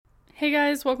Hey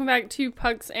guys, welcome back to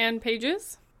Pucks and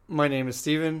Pages. My name is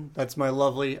Steven. That's my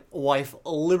lovely wife,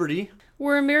 Liberty.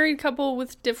 We're a married couple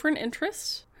with different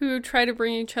interests who try to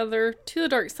bring each other to the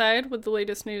dark side with the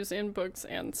latest news in books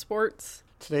and sports.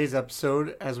 Today's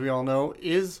episode, as we all know,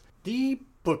 is the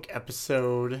book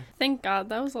episode. Thank God,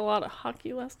 that was a lot of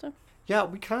hockey last time. Yeah,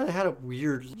 we kind of had a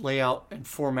weird layout and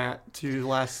format to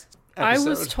last episode. I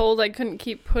was told I couldn't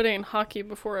keep putting hockey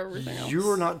before everything else. You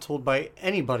were not told by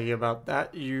anybody about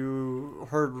that. You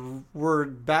heard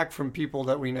word back from people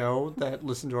that we know that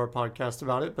listen to our podcast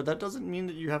about it, but that doesn't mean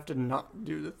that you have to not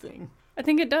do the thing. I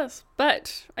think it does,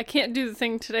 but I can't do the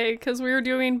thing today because we are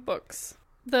doing books.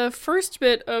 The first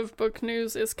bit of book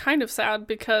news is kind of sad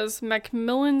because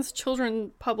Macmillan's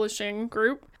Children's Publishing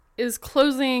Group is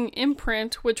closing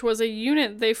Imprint, which was a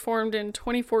unit they formed in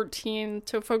 2014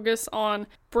 to focus on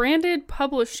branded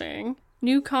publishing,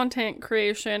 new content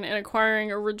creation, and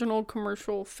acquiring original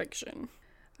commercial fiction.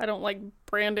 I don't like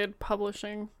branded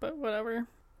publishing, but whatever.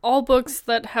 All books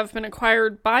that have been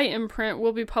acquired by Imprint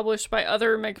will be published by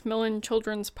other Macmillan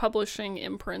Children's Publishing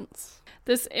imprints.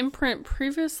 This imprint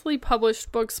previously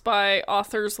published books by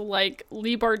authors like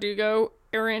Leigh Bardugo,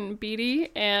 Aaron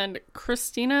Beattie, and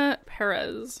Cristina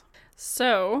Perez.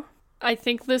 So, I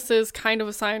think this is kind of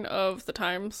a sign of the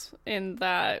times in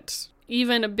that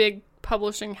even a big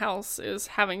publishing house is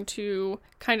having to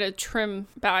kind of trim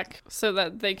back so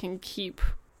that they can keep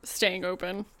staying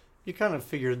open. You kind of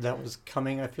figured that was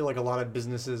coming. I feel like a lot of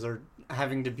businesses are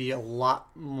having to be a lot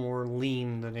more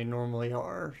lean than they normally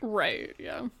are. Right,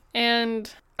 yeah.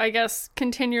 And I guess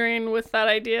continuing with that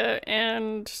idea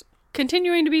and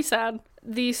continuing to be sad,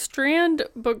 the Strand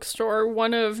Bookstore,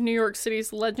 one of New York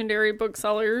City's legendary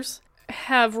booksellers,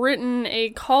 have written a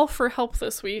call for help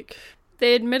this week.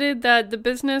 They admitted that the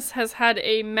business has had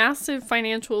a massive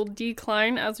financial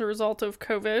decline as a result of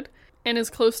COVID and is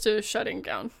close to shutting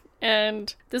down.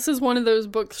 And this is one of those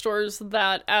bookstores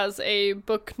that as a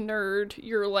book nerd,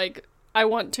 you're like, I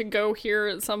want to go here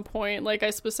at some point. Like,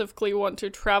 I specifically want to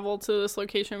travel to this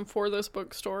location for this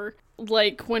bookstore.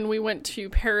 Like when we went to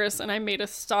Paris and I made a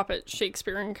stop at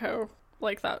Shakespeare & Co.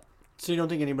 like that. So you don't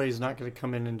think anybody's not going to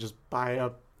come in and just buy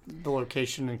up the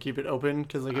location and keep it open?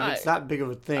 Because like, if it's that big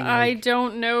of a thing. I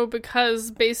don't know,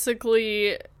 because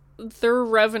basically their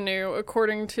revenue,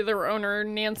 according to their owner,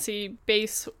 Nancy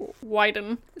Bass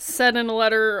Wyden, said in a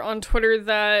letter on Twitter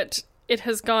that it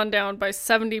has gone down by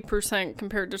 70%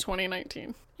 compared to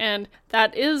 2019. And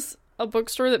that is a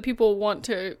bookstore that people want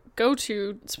to go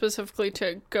to, specifically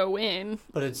to go in.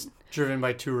 But it's driven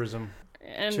by tourism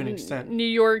and to an extent. New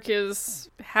York is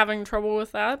having trouble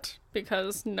with that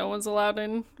because no one's allowed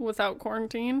in without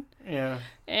quarantine. Yeah.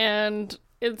 And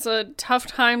it's a tough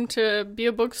time to be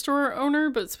a bookstore owner,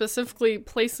 but specifically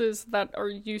places that are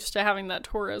used to having that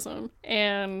tourism.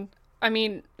 And I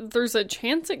mean, there's a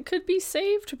chance it could be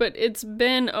saved, but it's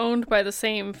been owned by the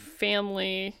same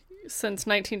family since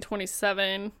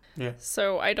 1927. Yeah.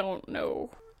 So I don't know.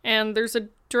 And there's a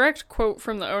direct quote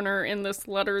from the owner in this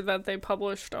letter that they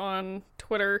published on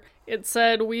Twitter. It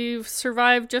said, "We've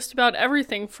survived just about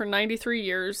everything for 93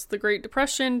 years. The Great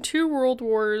Depression, 2 World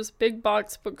Wars, big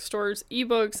box bookstores,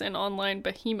 ebooks, and online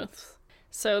behemoths."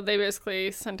 So they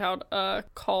basically sent out a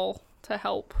call to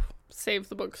help save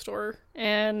the bookstore.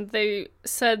 And they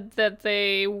said that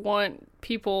they want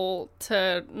people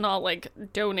to not like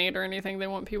donate or anything. They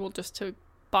want people just to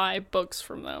buy books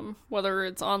from them, whether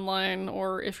it's online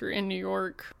or if you're in New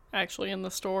York, actually in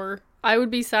the store. I would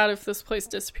be sad if this place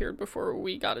disappeared before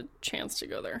we got a chance to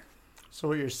go there. So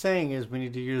what you're saying is we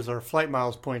need to use our flight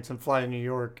miles points and fly to New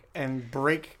York and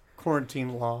break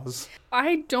quarantine laws.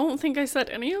 I don't think I said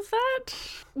any of that,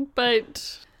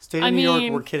 but Stay in New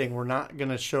York, we're kidding. We're not going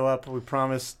to show up. We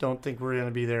promise. Don't think we're going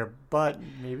to be there, but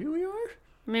maybe we are.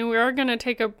 I mean, we are going to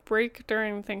take a break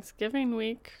during Thanksgiving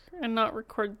week and not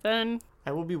record then.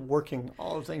 I will be working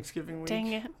all of Thanksgiving week.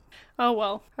 Dang it. Oh,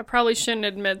 well. I probably shouldn't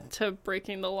admit to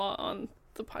breaking the law on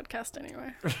the podcast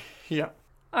anyway. Yeah.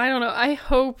 I don't know. I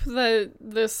hope that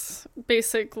this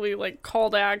basically, like, call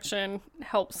to action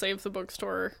helps save the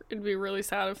bookstore. It'd be really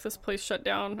sad if this place shut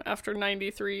down after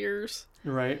 93 years.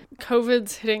 Right.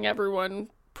 COVID's hitting everyone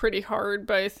pretty hard,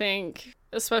 but I think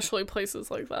especially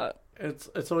places like that.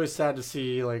 It's always sad to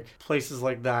see, like, places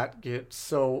like that get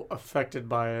so affected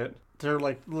by it. They're,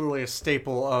 like, literally a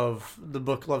staple of the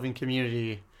book-loving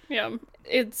community. Yeah.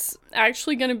 It's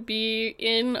actually going to be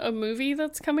in a movie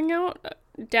that's coming out.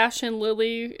 Dash and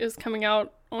Lily is coming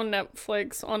out on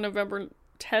Netflix on November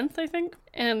 10th, I think.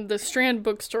 And the Strand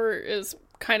Bookstore is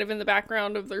kind of in the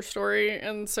background of their story.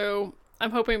 And so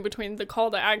I'm hoping between the call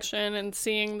to action and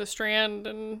seeing the Strand,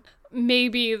 and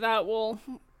maybe that will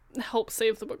help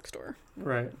save the bookstore.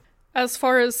 Right. As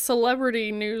far as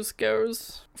celebrity news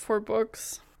goes for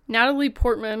books, Natalie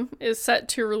Portman is set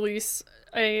to release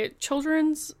a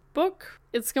children's book.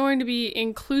 It's going to be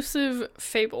Inclusive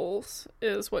Fables,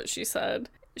 is what she said.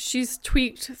 She's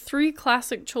tweaked 3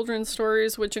 classic children's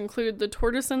stories, which include The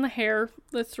Tortoise and the Hare,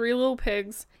 The Three Little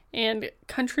Pigs, and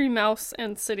Country Mouse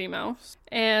and City Mouse.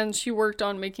 And she worked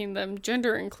on making them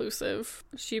gender inclusive.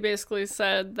 She basically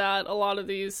said that a lot of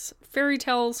these fairy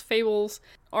tales, fables,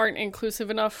 aren't inclusive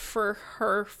enough for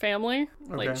her family.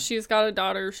 Okay. Like, she's got a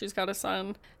daughter, she's got a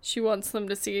son. She wants them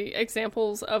to see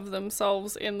examples of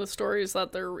themselves in the stories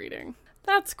that they're reading.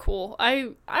 That's cool. I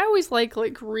always like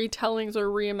retellings or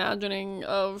reimagining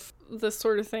of this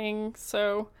sort of thing,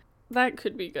 so that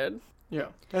could be good. Yeah,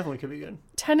 definitely could be good.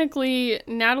 Technically,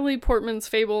 Natalie Portman's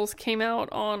Fables came out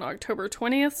on October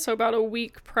 20th, so about a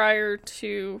week prior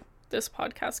to this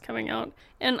podcast coming out.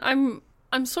 And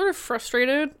I'm sort of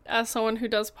frustrated as someone who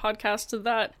does podcasts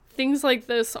that things like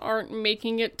this aren't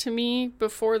making it to me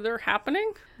before they're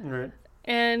happening. Right.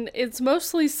 And it's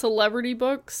mostly celebrity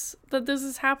books that this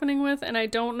is happening with, and I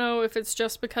don't know if it's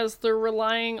just because they're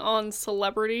relying on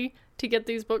celebrity to get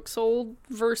these books sold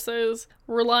versus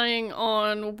relying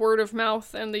on word of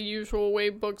mouth and the usual way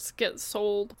books get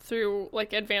sold through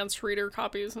advanced reader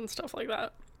copies and stuff like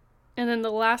that. And then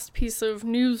the last piece of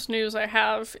news I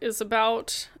have is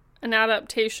about an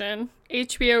adaptation.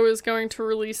 HBO is going to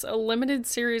release a limited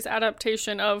series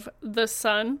adaptation of The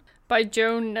Son by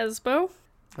Joe Nesbo.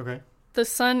 Okay. The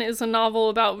Son is a novel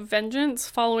about vengeance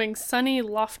following Sonny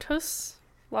Lofthouse,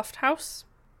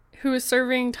 who is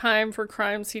serving time for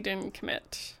crimes he didn't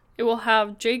commit. It will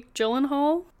have Jake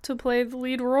Gyllenhaal to play the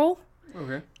lead role.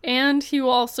 Okay. And he will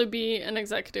also be an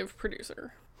executive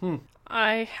producer.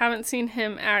 I haven't seen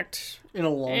him act in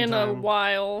a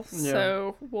while,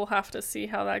 so we'll have to see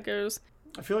how that goes.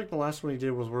 I feel like the last one he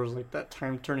did was that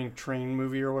time-turning train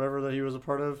movie or whatever that he was a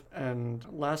part of, and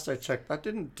last I checked, that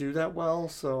didn't do that well,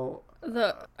 so...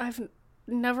 I've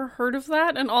never heard of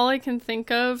that, and all I can think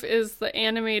of is the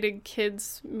animated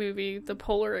kids movie, The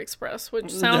Polar Express, which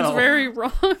sounds very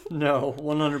wrong. No,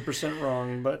 100%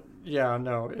 wrong, but yeah,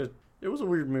 no, it was a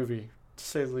weird movie, to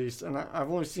say the least, and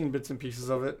I've only seen bits and pieces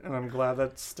of it, and I'm glad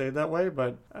that stayed that way,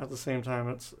 but at the same time,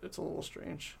 it's a little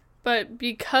strange. But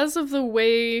because of the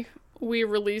way we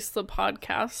release the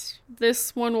podcast,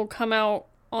 this one will come out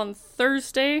on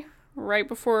Thursday, right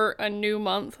before a new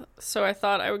month, so I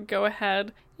thought I would go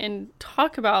ahead and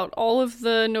talk about all of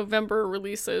the November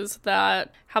releases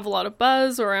that have a lot of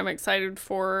buzz or I'm excited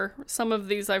for. Some of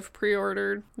these I've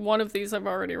pre-ordered. One of these I've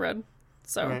already read.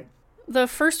 So Okay. The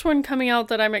first one coming out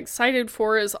that I'm excited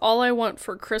for is All I Want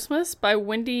for Christmas by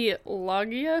Wendy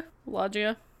Logia.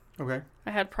 Okay.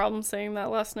 I had problems saying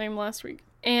that last name last week.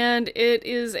 And it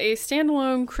is a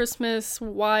standalone Christmas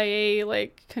YA,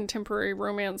 contemporary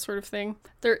romance sort of thing.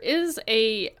 There is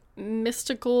a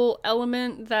mystical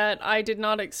element that I did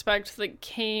not expect that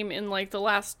came in, the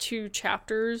last 2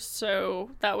 chapters,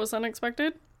 so that was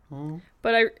unexpected.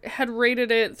 But I had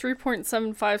rated it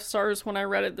 3.75 stars when I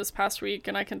read it this past week,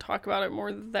 and I can talk about it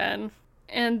more then.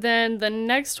 And then the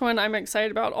next one I'm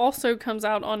excited about also comes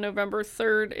out on November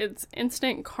 3rd. It's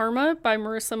Instant Karma by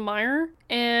Marissa Meyer.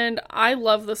 And I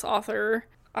love this author.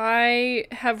 I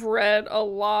have read a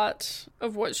lot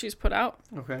of what she's put out.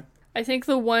 Okay. I think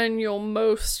the one you'll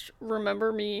most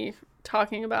remember me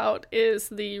talking about is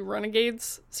the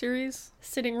Renegades series,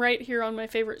 sitting right here on my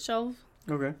favorite shelf.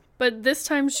 Okay. But this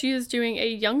time she is doing a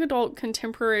young adult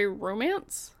contemporary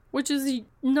romance, which is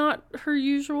not her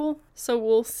usual, so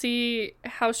we'll see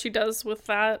how she does with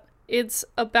that. It's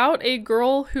about a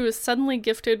girl who is suddenly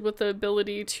gifted with the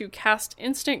ability to cast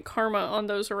instant karma on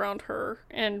those around her,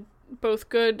 in both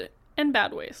good and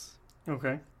bad ways.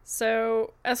 Okay.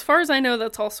 So, as far as I know,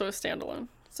 that's also a standalone,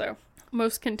 so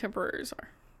most contemporaries are.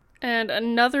 And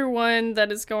another one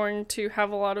that is going to have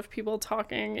a lot of people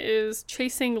talking is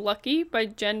Chasing Lucky by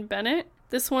Jen Bennett.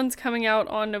 This one's coming out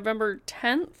on November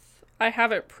 10th. I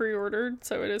have it pre-ordered,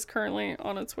 so it is currently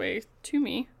on its way to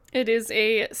me. It is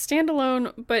a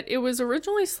standalone, but it was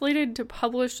originally slated to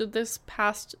publish this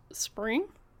past spring.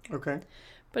 Okay.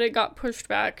 But it got pushed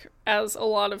back, as a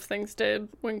lot of things did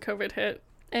when COVID hit.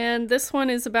 And this one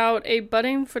is about a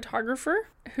budding photographer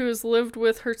who has lived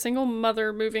with her single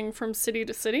mother moving from city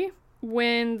to city.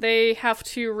 When they have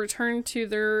to return to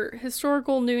their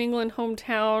historical New England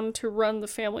hometown to run the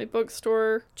family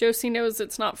bookstore, Josie knows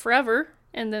it's not forever,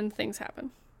 and then things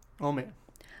happen. Oh, man.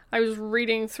 I was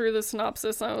reading through the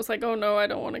synopsis and I was like, oh no, I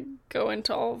don't want to go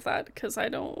into all of that because I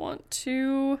don't want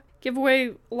to give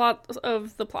away a lot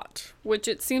of the plot, which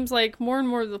it seems like more and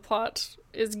more of the plot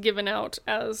is given out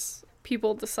as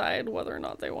people decide whether or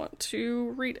not they want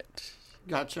to read it.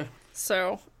 Gotcha.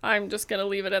 So I'm just going to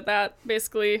leave it at that.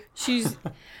 Basically,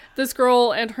 this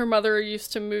girl and her mother are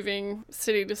used to moving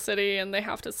city to city, and they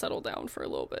have to settle down for a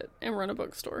little bit and run a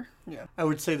bookstore. Yeah. I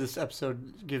would say this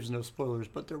episode gives no spoilers,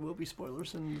 but there will be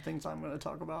spoilers in the things I'm going to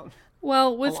talk about.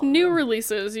 Well, with new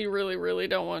releases, you really, really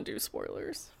don't want to do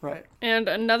spoilers. Right. And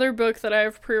another book that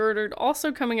I've pre-ordered,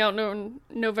 also coming out on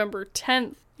November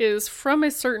 10th, is From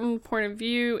a Certain Point of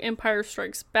View, Empire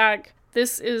Strikes Back.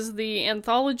 This is the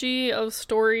anthology of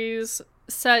stories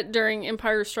set during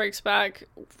Empire Strikes Back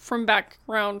from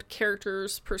background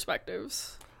characters'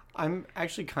 perspectives. I'm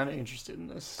actually kind of interested in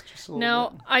this. Just a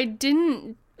little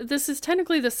bit. This is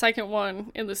technically the second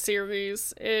one in the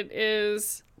series. It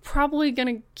is probably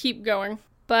going to keep going,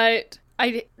 but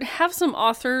I have some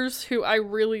authors who I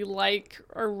really like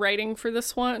are writing for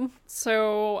this one,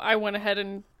 so I went ahead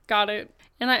and got it.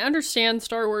 And I understand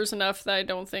Star Wars enough that I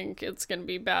don't think it's going to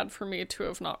be bad for me to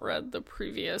have not read the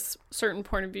previous Certain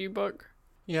Point of View book.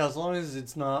 Yeah, as long as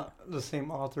it's not the same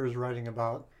authors writing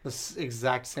about the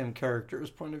exact same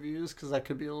characters' point of views, because that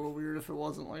could be a little weird if it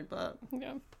wasn't like that.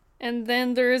 Yeah. And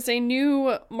then there is a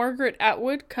new Margaret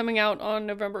Atwood coming out on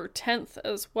November 10th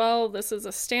as well. This is a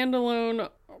standalone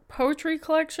poetry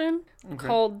collection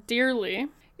called Dearly.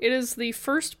 It is the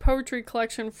first poetry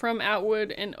collection from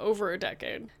Atwood in over a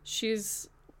decade. She's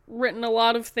written a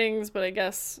lot of things, but I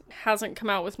guess hasn't come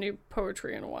out with new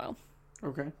poetry in a while.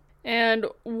 Okay. And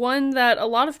one that a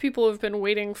lot of people have been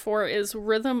waiting for is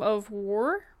Rhythm of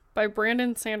War by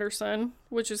Brandon Sanderson,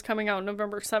 which is coming out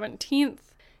November 17th.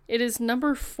 It is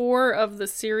number 4 of the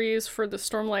series for the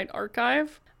Stormlight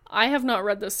Archive. I have not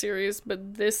read this series,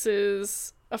 but this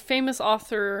is a famous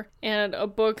author and a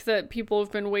book that people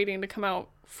have been waiting to come out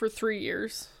for 3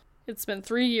 years. It's been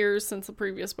 3 years since the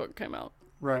previous book came out.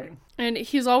 Right. And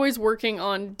he's always working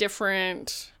on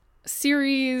different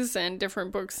series and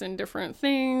different books and different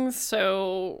things,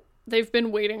 so they've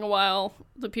been waiting a while,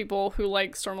 the people who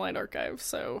like Stormlight Archive,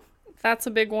 so that's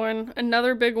a big one.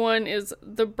 Another big one is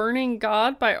The Burning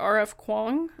God by R.F.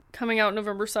 Kuang, coming out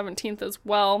November 17th as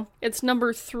well. It's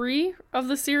number 3 of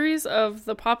the series of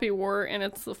The Poppy War, and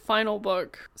it's the final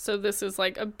book, so this is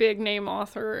like a big name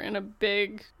author and a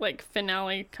big like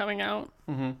finale coming out.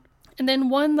 Mm-hmm. And then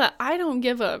one that I don't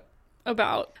give a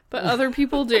about, but other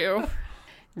people do,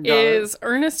 is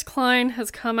Ernest Cline has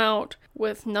come out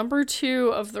with number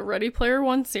 2 of the Ready Player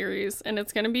One series, and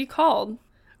it's going to be called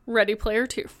Ready Player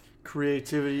 2.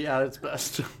 Creativity at its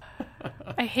best.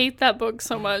 I hate that book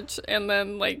so much, and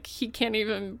then like he can't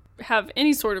even have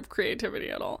any sort of creativity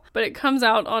at all. But it comes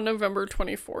out on November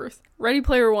 24th. Ready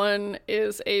Player One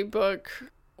is a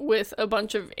book with a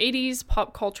bunch of 80s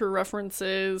pop culture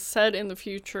references set in the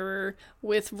future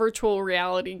with virtual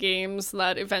reality games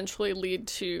that eventually lead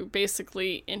to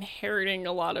basically inheriting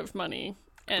a lot of money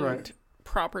and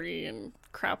property and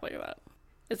crap like that.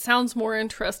 It sounds more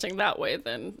interesting that way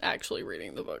than actually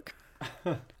reading the book.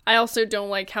 I also don't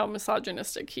like how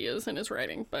misogynistic he is in his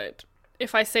writing, but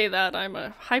if I say that, I'm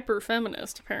a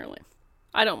hyper-feminist, apparently.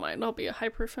 I don't mind, I'll be a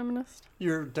hyper-feminist.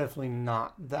 You're definitely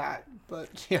not that,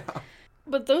 but yeah.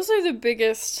 But those are the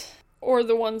biggest, or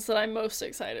the ones that I'm most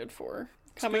excited for,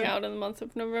 coming out in the month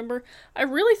of November. I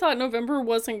really thought November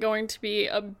wasn't going to be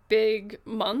a big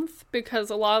month, because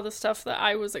a lot of the stuff that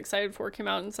I was excited for came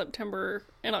out in September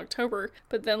and October,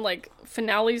 but then like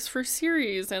finales for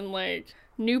series and like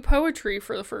new poetry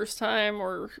for the first time,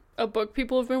 or a book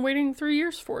people have been waiting 3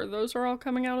 years for, those are all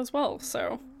coming out as well.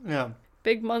 So yeah,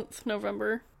 big month,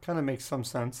 November. Kind of makes some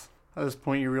sense. At this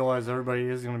point, you realize everybody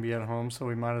is going to be at home, so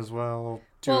we might as well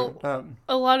do it.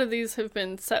 A lot of these have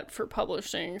been set for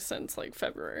publishing since like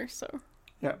February, so.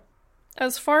 Yeah.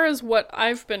 As far as what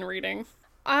I've been reading,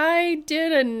 I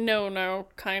did a no-no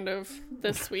kind of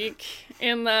this week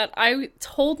in that I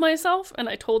told myself, and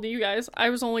I told you guys, I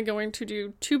was only going to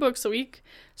do 2 books a week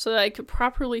so that I could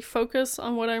properly focus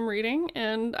on what I'm reading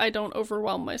and I don't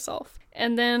overwhelm myself.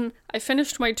 And then I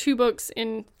finished my 2 books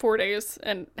in 4 days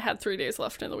and had 3 days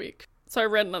left in the week. So I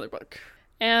read another book.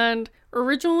 And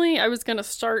originally I was going to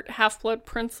start Half-Blood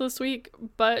Prince this week,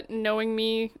 but knowing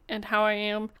me and how I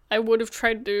am, I would have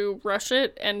tried to rush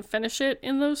it and finish it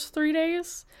in those 3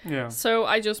 days. Yeah. So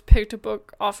I just picked a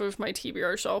book off of my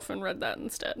TBR shelf and read that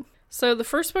instead. So the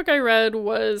first book I read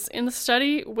was In the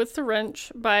Study with the Wrench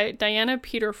by Diana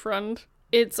Peterfrund.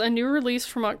 It's a new release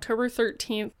from October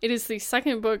 13th. It is the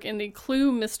second book in the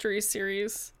Clue mystery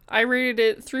series. I rated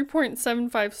it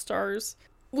 3.75 stars,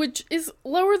 which is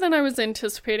lower than I was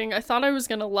anticipating. I thought I was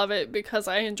going to love it because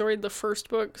I enjoyed the first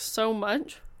book so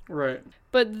much. Right.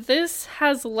 But this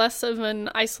has less of an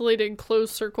isolated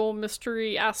closed circle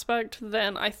mystery aspect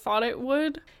than I thought it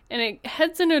would. And it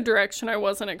heads in a direction I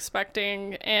wasn't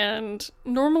expecting. And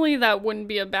normally that wouldn't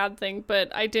be a bad thing,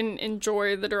 but I didn't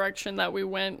enjoy the direction that we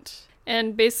went.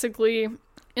 And basically,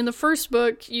 in the first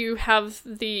book, you have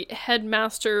the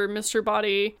headmaster, Mr.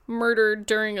 Body, murdered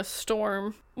during a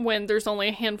storm when there's only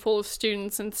a handful of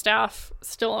students and staff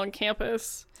still on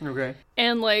campus. Okay.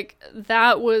 And, like,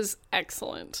 that was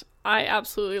excellent. I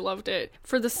absolutely loved it.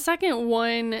 For the second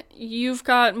one, you've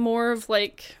got more of,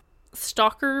 like,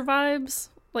 stalker vibes.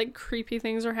 Like, creepy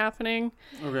things are happening.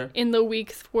 Okay. In the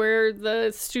week where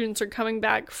the students are coming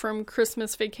back from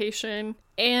Christmas vacation.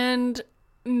 And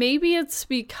maybe it's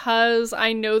because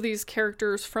I know these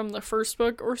characters from the first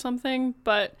book or something,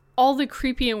 but all the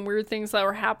creepy and weird things that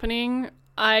were happening,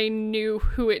 I knew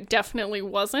who it definitely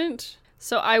wasn't.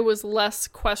 So I was less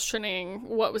questioning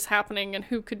what was happening and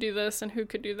who could do this and who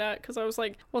could do that. Because I was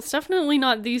like, well, it's definitely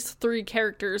not these three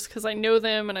characters because I know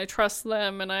them and I trust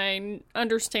them and I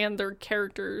understand their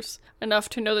characters enough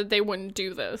to know that they wouldn't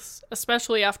do this,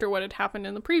 especially after what had happened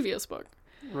in the previous book.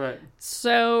 Right.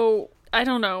 So I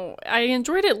don't know. I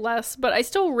enjoyed it less, but I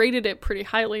still rated it pretty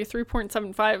highly.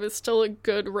 3.75 is still a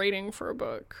good rating for a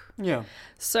book. Yeah.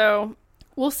 So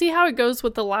we'll see how it goes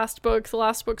with the last book. The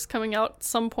last book's coming out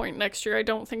some point next year. I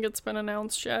don't think it's been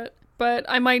announced yet. But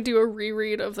I might do a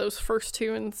reread of those first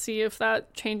two and see if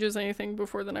that changes anything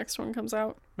before the next one comes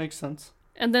out. Makes sense.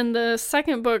 And then the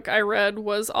second book I read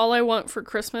was All I Want for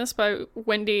Christmas by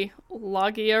Wendy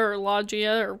Logia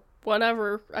or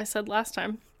whatever I said last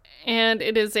time. And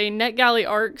it is a NetGalley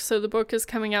arc, so the book is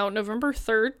coming out November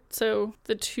 3rd, so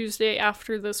the Tuesday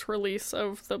after this release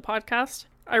of the podcast.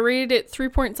 I rated it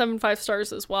 3.75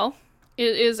 stars as well.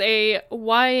 It is a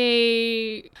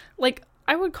YA, like,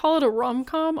 I would call it a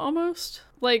rom-com almost,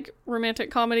 like romantic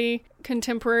comedy,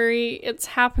 contemporary. It's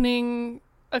happening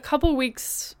a couple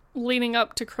weeks leading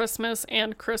up to Christmas,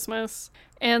 and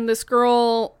this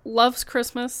girl loves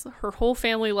Christmas. Her whole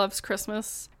family loves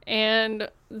Christmas, and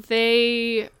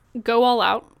they go all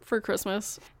out for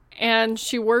Christmas, and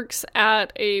she works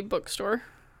at a bookstore.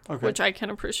 Okay. Which I can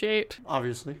appreciate.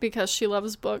 Obviously. Because she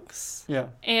loves books. Yeah.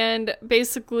 And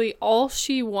basically all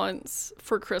she wants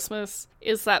for Christmas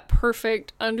is that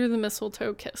perfect under the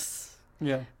mistletoe kiss.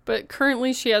 Yeah. But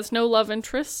currently she has no love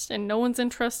interest and no one's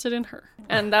interested in her.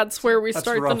 And that's where we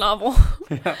start the novel.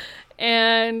 Yeah.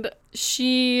 And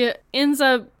she ends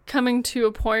up coming to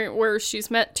a point where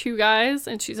she's met two guys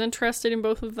and she's interested in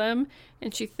both of them.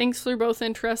 And she thinks they're both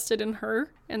interested in her.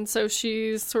 And so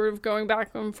she's sort of going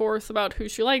back and forth about who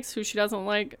she likes, who she doesn't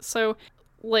like. So,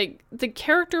 like, the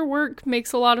character work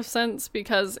makes a lot of sense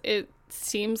because it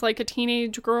seems like a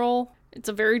teenage girl. It's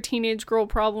a very teenage girl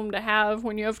problem to have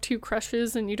when you have two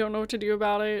crushes and you don't know what to do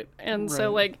about it. And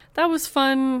so, like, that was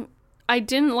fun. I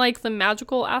didn't like the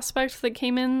magical aspect that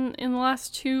came in the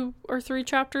last 2 or 3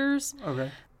 chapters.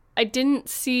 Okay. I didn't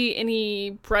see any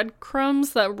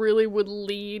breadcrumbs that really would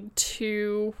lead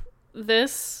to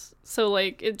this. So,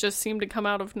 like, it just seemed to come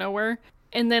out of nowhere.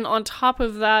 And then on top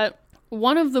of that,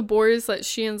 one of the boys that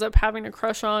she ends up having a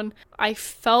crush on, I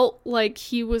felt like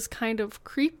he was kind of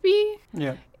creepy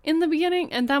in the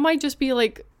beginning. And that might just be,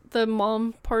 like, the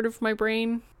mom part of my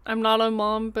brain. I'm not a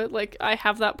mom, but, like, I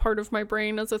have that part of my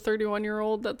brain as a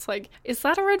 31-year-old that's like, is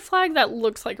that a red flag? That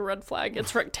looks like a red flag.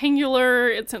 It's rectangular.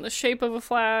 It's in the shape of a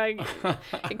flag.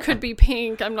 It could be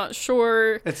pink. I'm not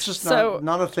sure. It's just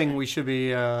not a thing we should be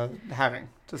having,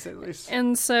 to say the least.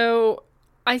 And so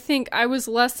I think I was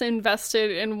less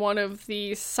invested in one of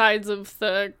the sides of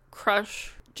the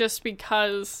crush just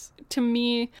because, to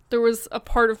me, there was a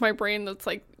part of my brain that's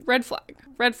like, red flag.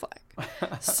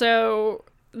 So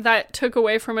that took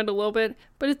away from it a little bit,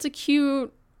 but it's a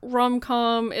cute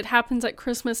rom-com. It happens at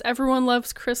Christmas. Everyone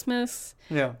loves Christmas.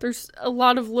 Yeah. There's a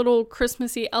lot of little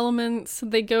Christmassy elements.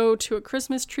 They go to a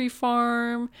Christmas tree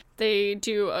farm. They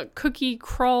do a cookie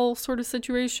crawl sort of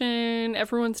situation.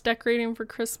 Everyone's decorating for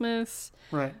Christmas.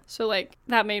 Right. So, like,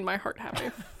 that made my heart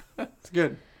happy. It's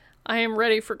good. I am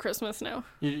ready for Christmas now.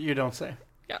 You don't say.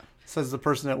 Yeah. Says the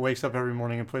person that wakes up every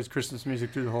morning and plays Christmas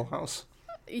music through the whole house.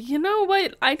 You know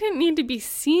what? I didn't need to be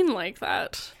seen like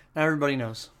that. Everybody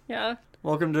knows. Yeah.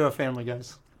 Welcome to a family,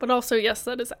 guys. But also, yes,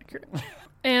 that is accurate.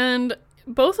 And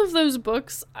both of those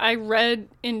books I read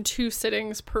in 2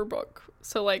 sittings per book.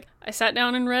 So, like, I sat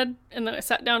down and read, and then I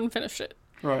sat down and finished it.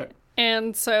 Right.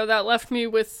 And so that left me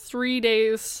with 3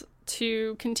 days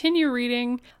to continue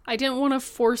reading. I didn't want to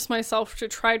force myself to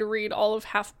try to read all of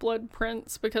Half-Blood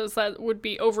Prince because that would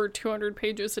be over 200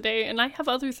 pages a day, and I have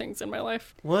other things in my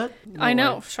life. What? No I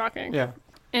know, way. Shocking. Yeah.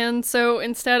 And so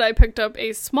instead I picked up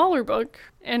a smaller book,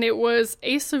 and it was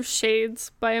Ace of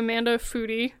Shades by Amanda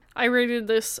Foody. I rated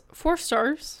this 4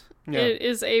 stars. Yeah. It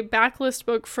is a backlist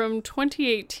book from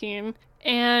 2018,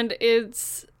 and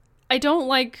I don't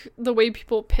like the way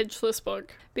people pitch this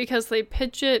book, because they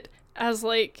pitch it as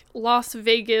like Las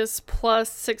Vegas plus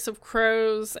Six of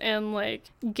Crows and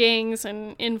like gangs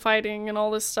and infighting and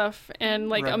all this stuff and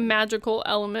like a magical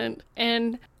element.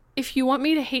 And if you want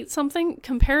me to hate something,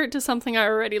 compare it to something I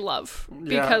already love,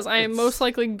 because I am most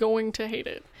likely going to hate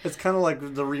it. It's kind of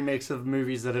like the remakes of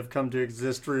movies that have come to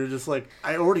exist where you're just like,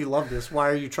 I already love this. Why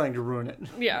are you trying to ruin it?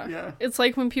 Yeah. It's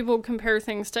like when people compare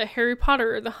things to Harry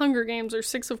Potter or The Hunger Games or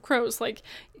Six of Crows. Like,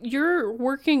 you're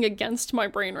working against my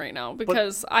brain right now,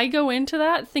 because I go into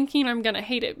that thinking I'm going to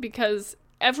hate it, because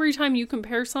every time you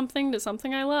compare something to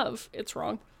something I love, it's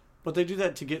wrong. But they do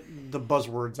that to get the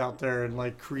buzzwords out there and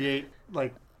like create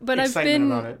like But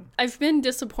excitement about it. I've been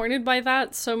disappointed by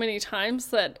that so many times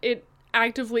that it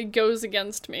actively goes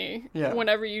against me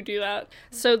whenever you do that.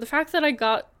 So the fact that I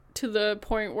got to the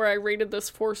point where I rated this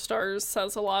 4 stars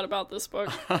says a lot about this book.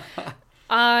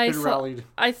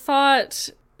 I thought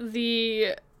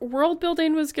the world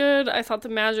building was good. I thought the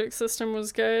magic system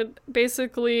was good.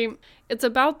 Basically, it's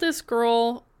about this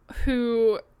girl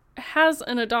who has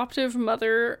an adoptive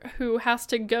mother who has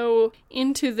to go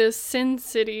into this Sin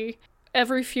City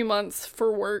every few months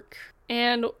for work.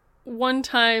 And one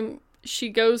time she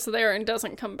goes there and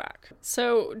doesn't come back.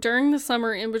 So during the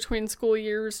summer in between school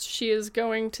years, she is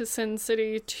going to Sin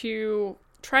City to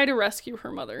try to rescue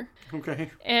her mother. Okay.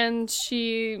 And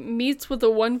she meets with the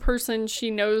one person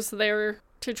she knows there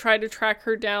to try to track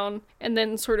her down, and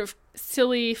then sort of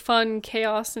silly, fun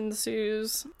chaos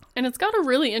ensues. And it's got a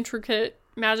really intricate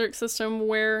magic system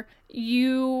where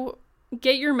you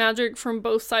get your magic from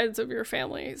both sides of your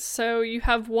family. So you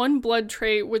have one blood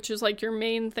trait, which is like your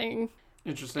main thing.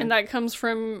 Interesting. And that comes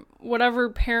from whatever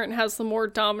parent has the more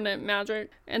dominant magic.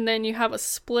 And then you have a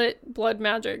split blood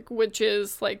magic, which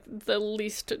is like the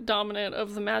least dominant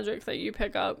of the magic that you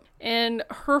pick up. And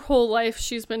her whole life,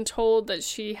 she's been told that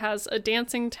she has a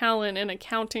dancing talent and a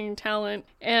counting talent.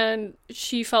 And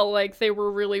she felt like they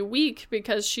were really weak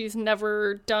because she's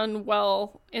never done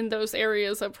well in those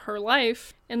areas of her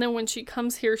life. And then when she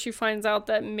comes here, she finds out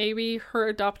that maybe her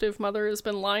adoptive mother has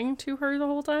been lying to her the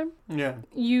whole time. Yeah.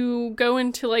 You go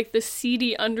into like the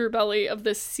seedy underbelly of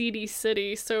this seedy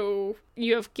city. So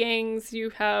you have gangs, you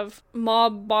have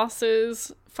mob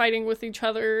bosses fighting with each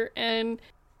other, and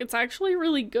it's actually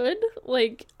really good.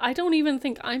 Like, I don't even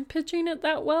think I'm pitching it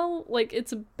that well. Like,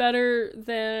 it's better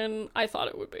than I thought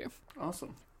it would be.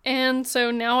 Awesome. And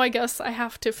so now I guess I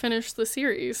have to finish the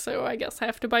series, so I guess I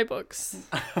have to buy books.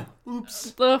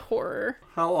 Oops. The horror.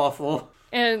 How awful.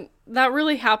 And that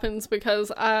really happens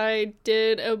because I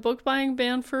did a book buying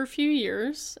ban for a few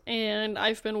years, and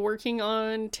I've been working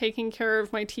on taking care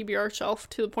of my TBR shelf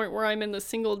to the point where I'm in the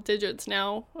single digits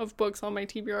now of books on my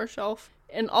TBR shelf.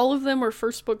 And all of them are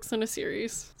first books in a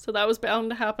series, so that was bound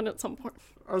to happen at some point.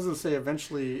 I was going to say,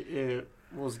 eventually it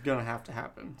was going to have to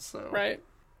happen, so... Right.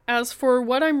 As for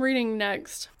what I'm reading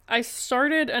next, I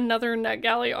started another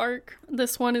NetGalley arc.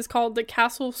 This one is called The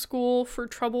Castle School for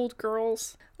Troubled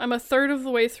Girls. I'm a third of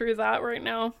the way through that right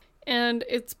now. And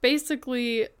it's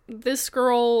basically this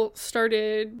girl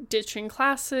started ditching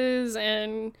classes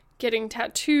and getting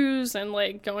tattoos and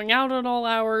like going out at all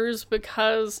hours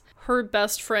because her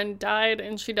best friend died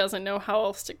and she doesn't know how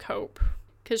else to cope.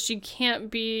 Because she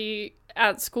can't be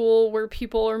at school where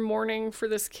people are mourning for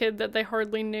this kid that they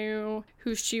hardly knew,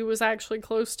 who she was actually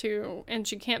close to, and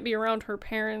she can't be around her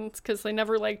parents because they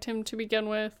never liked him to begin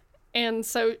with. And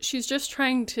so she's just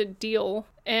trying to deal,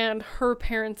 and her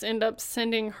parents end up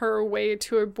sending her away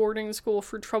to a boarding school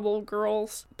for troubled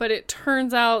girls. But it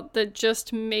turns out that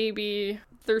just maybe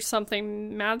there's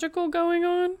something magical going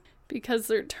on, because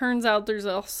it turns out there's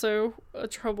also a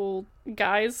troubled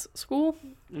guys school.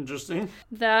 Interesting.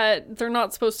 That they're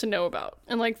not supposed to know about.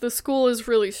 And like the school is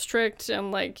really strict,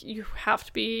 and like you have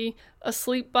to be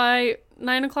asleep by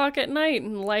 9 o'clock at night,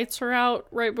 and lights are out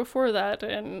right before that,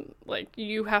 and like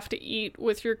you have to eat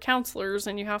with your counselors,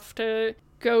 and you have to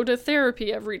go to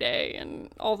therapy every day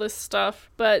and all this stuff.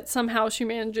 But somehow she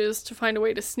manages to find a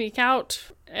way to sneak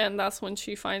out, and that's when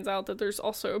she finds out that there's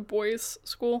also a boys'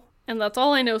 school. And that's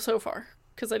all I know so far,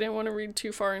 because I didn't want to read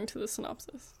too far into the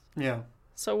synopsis. Yeah.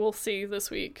 So we'll see this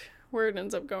week where it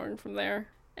ends up going from there.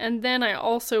 And then I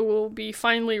also will be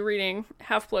finally reading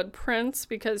Half-Blood Prince,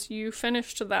 because you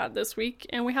finished that this week,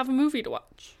 and we have a movie to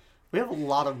watch. We have a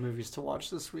lot of movies to watch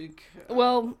this week.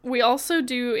 Well, we also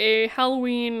do a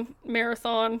Halloween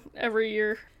marathon every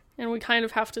year, and we kind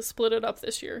of have to split it up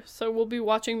this year. So we'll be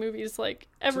watching movies like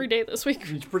every day this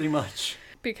week. Pretty much.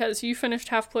 Because you finished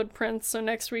Half-Blood Prince, so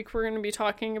next week we're going to be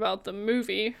talking about the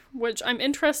movie, which I'm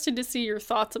interested to see your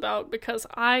thoughts about because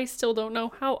I still don't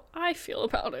know how I feel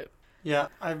about it. Yeah,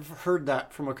 I've heard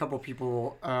that from a couple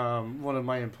people. One of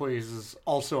my employees is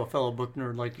also a fellow book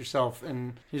nerd like yourself,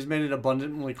 and he's made it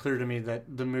abundantly clear to me that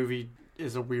the movie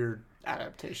is a weird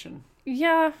adaptation.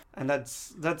 Yeah. And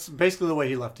that's basically the way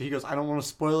he left it. He goes, I don't want to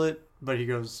spoil it, but he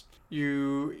goes,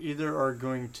 you either are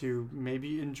going to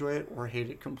maybe enjoy it or hate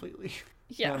it completely.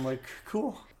 Yeah. And I'm like,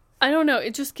 cool. I don't know.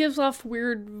 It just gives off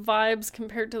weird vibes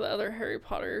compared to the other Harry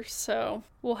Potter. So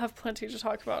we'll have plenty to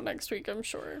talk about next week, I'm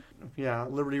sure. Yeah,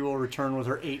 Liberty will return with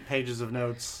her 8 pages of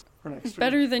notes for next week.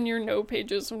 Better than your no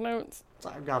pages of notes.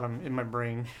 I've got them in my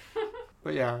brain.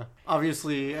 But yeah,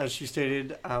 obviously, as she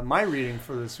stated, my reading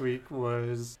for this week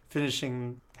was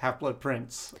finishing Half-Blood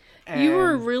Prince. And you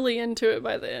were really into it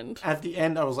by the end. at the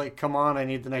end, I was like, come on, I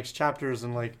need the next chapters.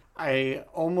 And like, I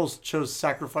almost chose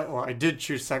sacrifice. Well, I did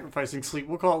choose sacrificing sleep.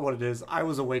 We'll call it what it is. I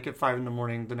was awake at 5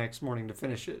 a.m. the next morning to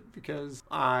finish it because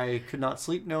I could not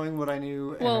sleep knowing what I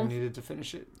knew and I needed to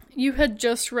finish it. You had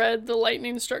just read The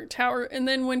Lightning Struck Tower and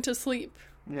then went to sleep.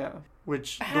 Yeah.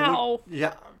 Which... How?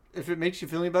 Yeah. If it makes you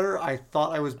feel any better, I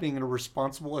thought I was being a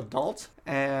responsible adult,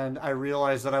 and I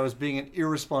realized that I was being an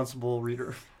irresponsible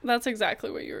reader. That's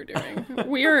exactly what you were doing.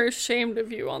 We are ashamed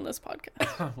of you on this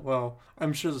podcast. Well,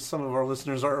 I'm sure that some of our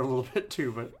listeners are a little bit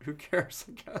too, but who cares,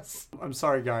 I guess. I'm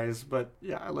sorry, guys, but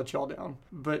yeah, I let y'all down.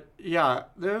 But yeah,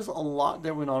 there's a lot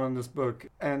that went on in this book,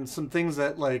 and some things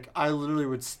that, like, I literally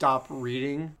would stop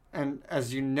reading. And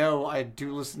as you know, I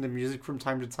do listen to music from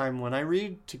time to time when I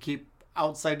read to keep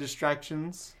outside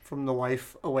distractions from the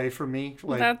wife away from me.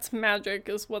 Like, that's magic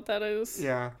is what that is.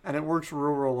 Yeah, and it works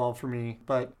real well for me.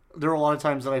 But there were a lot of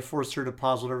times that I forced her to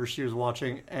pause whatever she was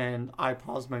watching, and I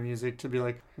paused my music to be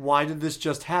like, why did this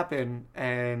just happen?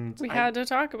 And we had to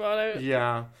talk about it.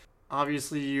 Yeah.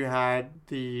 Obviously, you had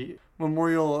the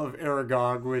Memorial of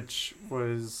Aragog, which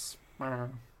was...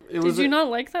 Did you not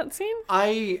like that scene?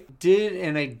 I did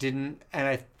and I didn't, and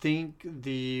I think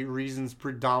the reasons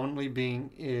predominantly being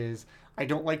is I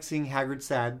don't like seeing Hagrid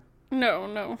sad.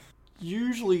 No.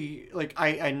 Usually, like,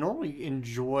 I normally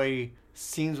enjoy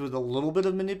scenes with a little bit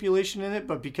of manipulation in it,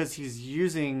 but because he's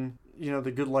using,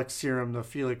 the good luck serum, the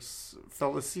Felix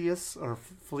Felicis, or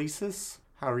Felicis,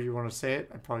 however you want to say it.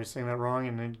 I'm probably saying that wrong,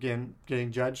 and again,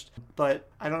 getting judged. But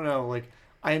I don't know, like,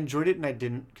 I enjoyed it and I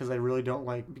didn't, because I really don't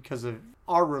like, because of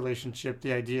our relationship,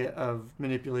 the idea of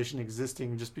manipulation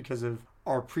existing just because of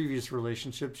our previous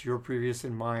relationships, your previous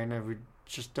and mine. I would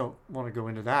just don't want to go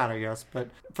into that, I guess. But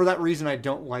for that reason, I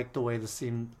don't like the way the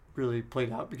scene really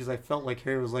played out, because I felt like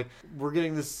Harry was like, we're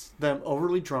getting them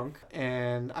overly drunk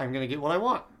and I'm going to get what I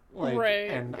want. Like, right.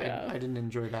 And yeah. I didn't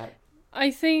enjoy that.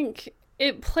 I think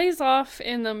it plays off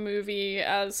in the movie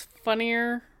as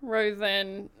funnier rather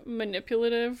than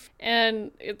manipulative.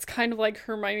 And it's kind of like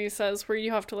Hermione says, where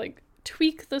you have to, like,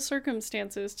 tweak the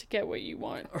circumstances to get what you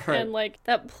want. Right. And, like,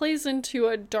 that plays into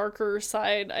a darker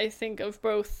side, I think, of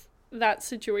both that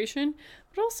situation,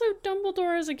 but also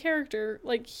Dumbledore as a character.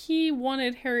 Like, he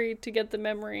wanted Harry to get the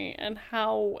memory, and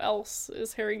how else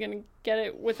is Harry going to get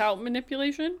it without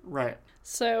manipulation? Right.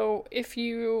 So if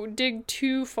you dig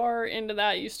too far into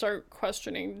that, you start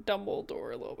questioning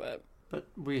Dumbledore a little bit. But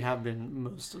we have been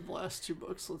most of the last 2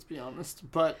 books, let's be honest.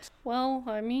 But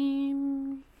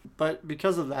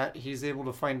because of that, he's able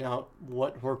to find out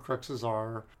what Horcruxes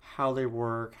are, how they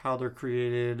work, how they're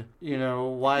created,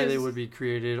 why they would be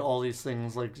created, all these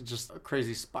things, like just a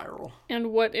crazy spiral.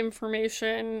 And what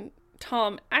information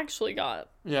Tom actually got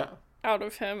out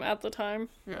of him at the time.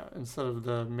 Yeah, instead of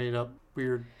the made-up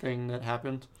weird thing that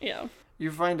happened. Yeah.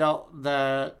 You find out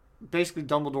that basically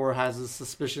Dumbledore has his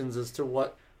suspicions as to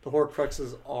what the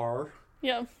Horcruxes are.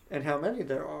 Yeah. And how many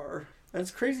there are. And it's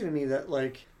crazy to me that,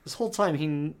 like, this whole time he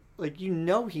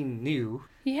knew.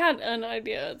 He had an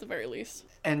idea at the very least.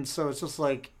 And so it's just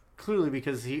like, clearly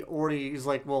because he's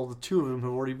like, well, the 2 of them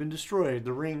have already been destroyed,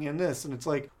 the ring and this. And it's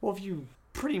like, well, if you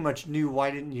pretty much knew, why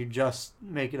didn't you just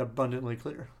make it abundantly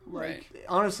clear? Right. Like,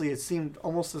 honestly, it seemed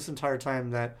almost this entire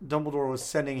time that Dumbledore was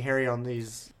sending Harry on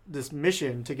this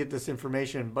mission to get this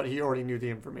information, but he already knew the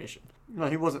information.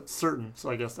 He wasn't certain, so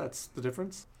I guess that's the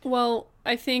difference. Well,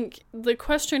 I think the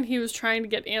question he was trying to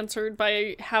get answered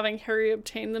by having Harry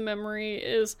obtain the memory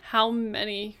is how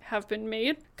many have been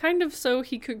made, kind of so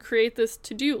he could create this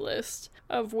to-do list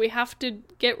of we have to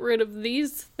get rid of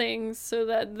these things so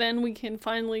that then we can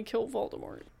finally kill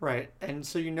Voldemort. Right. And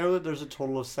so you know that there's a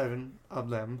total of 7 of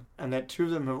them, and that 2 of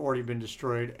them have already been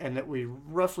destroyed, and that we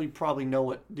roughly probably know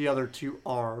what the other 2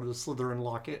 are, the Slytherin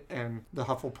locket and the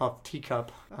Hufflepuff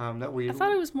teacup that we... I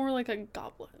thought it was more like a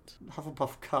goblet.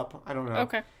 Hufflepuff cup. I don't know.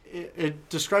 Okay. It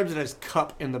describes it as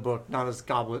cup in the book, not as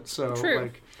goblet, so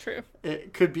True.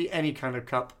 It could be any kind of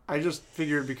cup. I just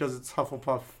figured because it's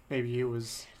Hufflepuff, maybe it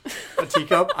was a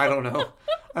teacup. I don't know.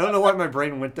 I don't know why my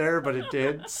brain went there, but it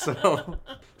did. So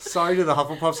sorry to the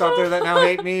Hufflepuffs out there that now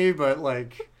hate me, but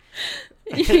like...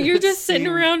 You're just sitting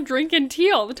around drinking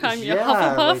tea all the time, you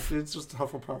Hufflepuff. Like, it's just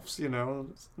Hufflepuffs, you know.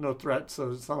 It's no threat,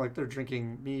 so it's not like they're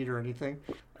drinking mead or anything.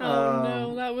 Oh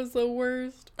no, that was the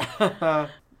worst.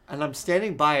 And I'm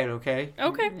standing by it, okay?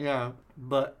 Okay. Yeah,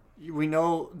 but we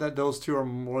know that those 2 are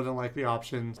more than likely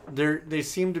options. They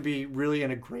seem to be really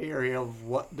in a gray area of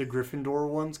what the Gryffindor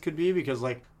ones could be, because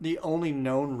like the only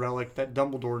known relic that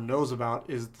Dumbledore knows about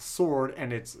is the sword,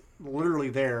 and it's literally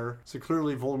there. So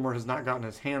clearly Voldemort has not gotten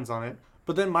his hands on it.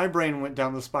 But then my brain went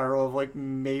down the spiral of like,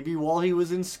 maybe while he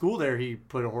was in school there, he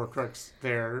put a Horcrux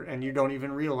there and you don't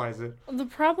even realize it. The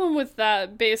problem with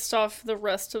that, based off the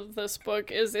rest of this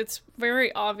book, is it's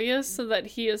very obvious that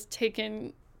he has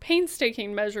taken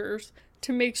painstaking measures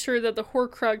to make sure that the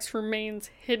Horcrux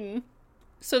remains hidden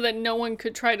so that no one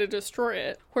could try to destroy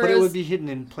it. But it would be hidden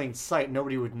in plain sight.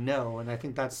 Nobody would know, and I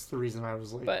think that's the reason I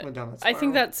was like, went down that spiral. I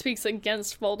think that speaks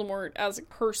against Voldemort as a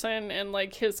person and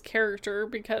like his character,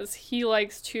 because he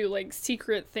likes to like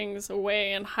secret things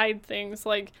away and hide things.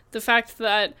 Like the fact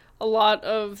that a lot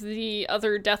of the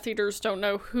other Death Eaters don't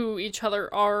know who each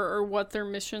other are or what their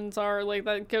missions are, like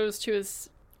that goes to his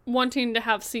wanting to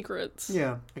have secrets.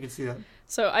 Yeah, I can see that.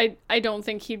 So I don't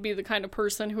think he'd be the kind of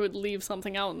person who would leave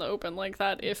something out in the open like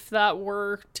that if that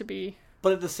were to be.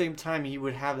 But at the same time, he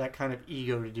would have that kind of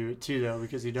ego to do it too, though,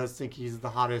 because he does think he's the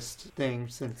hottest thing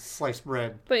since sliced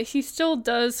bread. But he still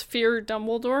does fear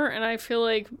Dumbledore, and I feel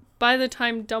like by the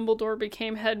time Dumbledore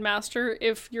became headmaster,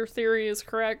 if your theory is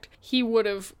correct, he would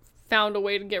have found a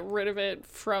way to get rid of it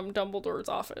from Dumbledore's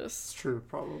office. It's true,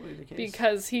 probably the case.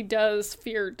 Because he does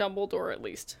fear Dumbledore, at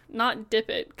least. Not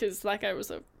Dippet, because that guy was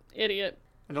a idiot.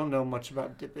 I don't know much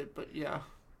about Dippet, but yeah.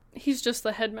 He's just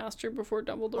the headmaster before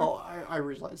Dumbledore. Oh, I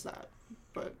realize that.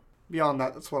 But beyond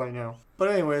that, that's what I know.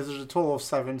 But anyways, there's a total of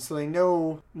 7, so they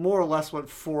know more or less what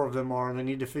 4 of them are, and they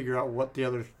need to figure out what the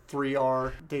other 3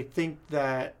 are. They think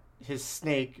that his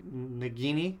snake,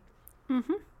 Nagini,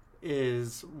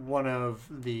 is one of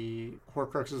the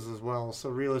Horcruxes as well. So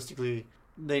realistically,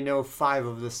 they know 5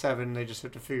 of the 7. They just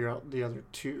have to figure out the other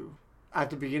 2. At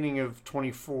the beginning of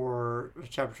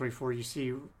chapter 24, you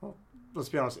see, well, let's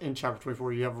be honest, in chapter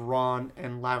 24, you have Ron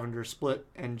and Lavender split,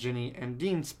 and Ginny and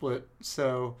Dean split.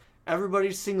 So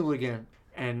everybody's single again.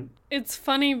 And it's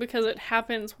funny because it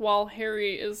happens while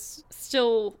Harry is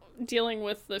still dealing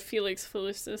with the Felix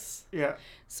Felicis. Yeah.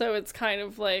 So it's kind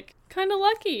of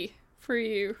lucky for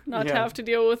you not to have to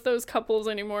deal with those couples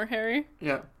anymore, Harry.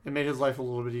 Yeah, it made his life a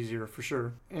little bit easier, for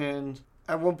sure. And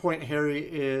at one point, Harry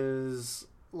is,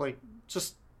 like,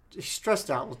 he's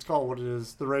stressed out. Let's call it what it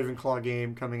is. The Ravenclaw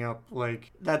game coming up.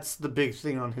 Like, that's the big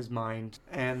thing on his mind.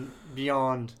 And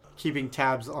beyond keeping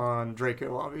tabs on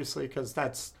Draco, obviously, because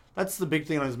that's the big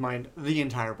thing on his mind the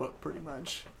entire book, pretty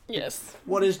much. Yes.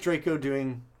 What is Draco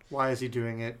doing? Why is he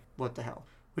doing it? What the hell?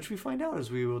 Which we find out as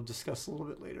we will discuss a little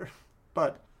bit later.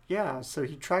 But yeah, so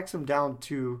he tracks him down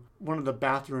to one of the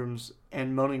bathrooms,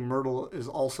 and Moaning Myrtle is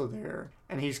also there.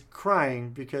 And he's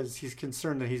crying because he's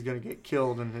concerned that he's going to get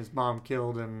killed, and his mom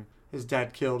killed, and his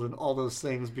dad killed, and all those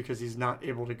things, because he's not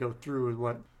able to go through with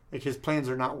what, like, his plans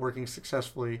are not working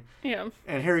successfully. Yeah.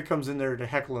 And Harry comes in there to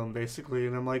heckle him, basically,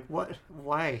 and I'm like, what?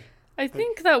 Why? I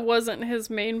think that wasn't his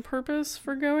main purpose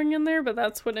for going in there, but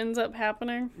that's what ends up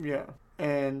happening. Yeah.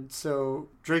 And so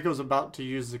Draco's about to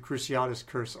use the Cruciatus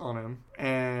curse on him,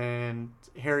 and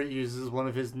Harry uses one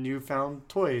of his newfound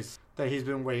toys that he's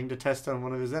been waiting to test on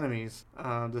one of his enemies,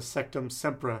 the Sectum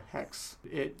Sempra hex.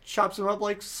 It chops him up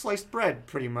like sliced bread,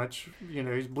 pretty much. You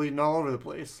know, he's bleeding all over the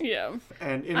place. Yeah.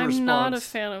 And in I'm response... not a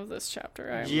fan of this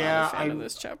chapter. I'm not a fan of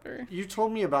this chapter. You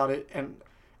told me about it, and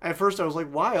at first I was like,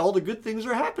 why? All the good things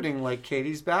are happening. Like,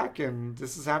 Katie's back, and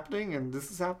this is happening, and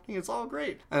this is happening. It's all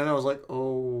great. And then I was like,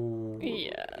 oh...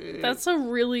 Yeah, that's a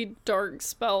really dark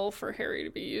spell for Harry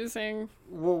to be using.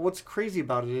 Well, what's crazy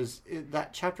about it is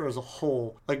that chapter as a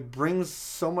whole, like, brings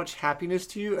so much happiness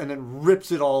to you, and then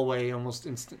rips it all away almost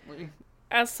instantly.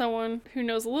 As someone who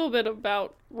knows a little bit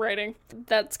about writing,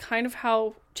 that's kind of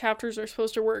how chapters are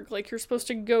supposed to work. Like, you're supposed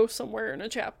to go somewhere in a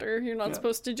chapter. You're not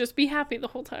supposed to just be happy the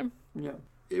whole time. Yeah.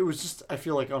 it was just, I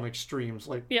feel like, on extremes,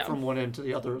 like Yeah. from one end to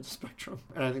the other of the spectrum.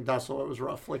 And I think that's what was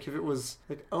rough. Like if it was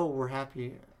like, oh, we're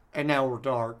happy and now we're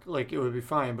dark, like it would be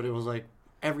fine. But it was like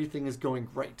everything is going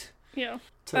great. Yeah.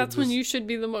 To That's when just- you should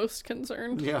be the most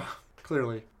concerned. Yeah,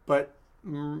 clearly. But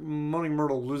Moaning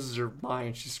Myrtle loses her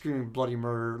mind. She's screaming bloody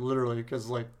murder, literally, because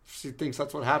like she thinks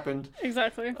that's what happened.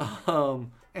 Exactly.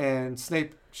 And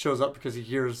Snape shows up because he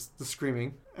hears the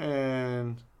screaming,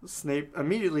 and Snape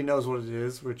immediately knows what it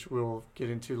is, which we'll get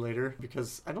into later,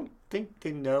 because I don't think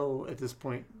they know at this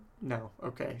point. No,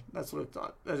 okay, that's what I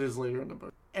thought. That is later in the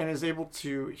book. And is able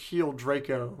to heal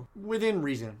Draco within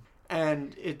reason.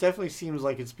 And it definitely seems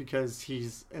like it's because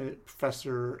he's a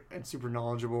professor and super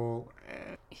knowledgeable.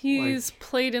 And He's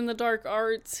played in the dark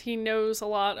arts. He knows a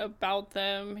lot about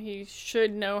them. He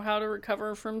should know how to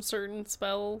recover from certain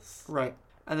spells. right.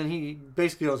 And then he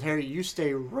basically goes, Harry, you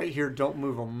stay right here. Don't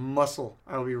move a muscle.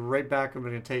 I'll be right back. I'm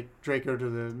going to take Draco to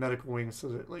the medical wing so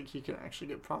that like he can actually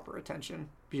get proper attention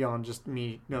beyond just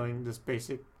me knowing this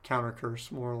basic counter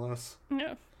curse, more or less.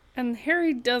 Yeah. And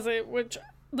Harry does it, which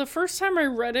the first time I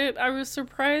read it, I was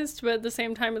surprised, but at the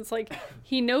same time, it's like,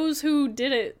 he knows who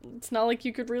did it. It's not like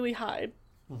you could really hide.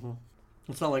 Mm-hmm.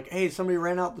 It's not like, hey, somebody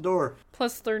ran out the door.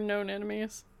 Plus, they're known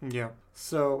enemies. Yeah.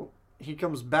 So he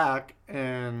comes back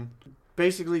and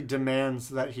basically demands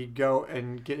that he go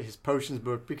and get his potions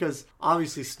book, because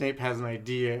obviously Snape has an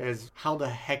idea as how the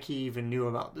heck he even knew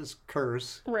about this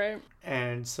curse. Right.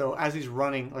 And so as he's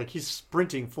running, like he's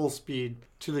sprinting full speed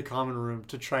to the common room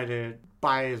to try to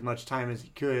buy as much time as he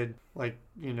could, like,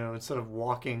 you know, instead of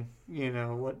walking, you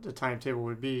know, what the timetable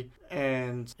would be.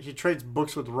 And he trades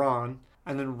books with Ron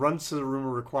and then runs to the room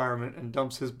of requirement and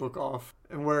dumps his book off,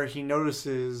 and where he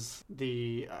notices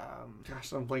the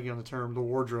gosh, I'm blanking on the term, the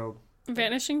wardrobe.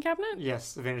 Vanishing cabinet?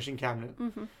 Yes, the vanishing cabinet.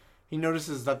 Mm-hmm. He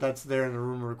notices that that's there in the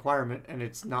room of requirement and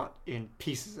it's not in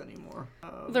pieces anymore.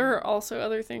 There are also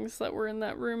other things that were in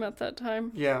that room at that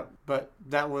time. Yeah, but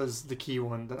that was the key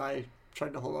one that I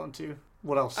tried to hold on to.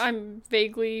 What else? I'm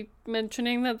vaguely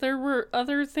mentioning that there were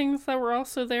other things that were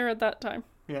also there at that time.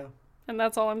 Yeah, And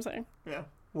that's all I'm saying. yeah.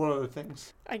 What other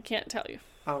things? I can't tell you.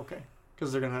 Oh, okay.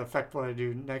 Because they're going to affect what I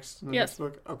do next in the Yes. next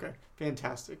book? Okay,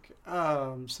 fantastic.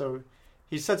 So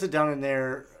he sets it down in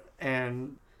there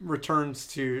and returns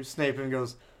to Snape and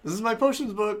goes, this is my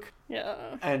potions book. Yeah.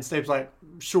 And Snape's like,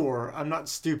 sure, I'm not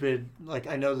stupid. Like,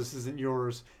 I know this isn't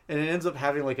yours. And it ends up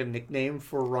having, like, a nickname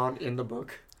for Ron in the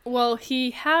book. Well,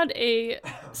 he had a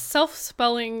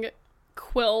self-spelling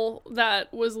quill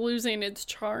that was losing its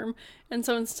charm. And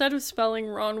so instead of spelling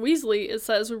Ron Weasley, it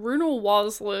says Runel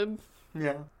Waslib.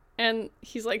 Yeah. And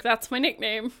he's like, that's my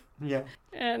nickname. Yeah.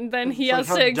 And then he It's has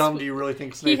like, to how dumb do you really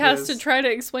think Snape he has is? to try to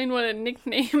explain what a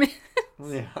nickname is.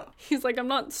 Yeah. He's like, I'm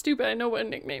not stupid. I know what a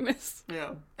nickname is.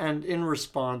 Yeah. And in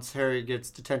response, Harry gets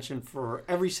detention for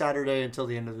every Saturday until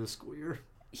the end of the school year.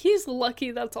 He's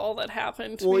lucky that's all that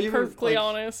happened, to Well, be even, perfectly like,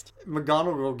 honest.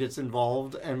 McGonagall gets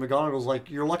involved, and McGonagall's like,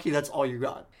 you're lucky that's all you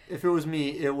got. If it was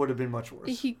me, it would have been much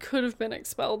worse. He could have been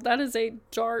expelled. That is a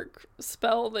dark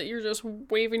spell that you're just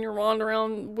waving your wand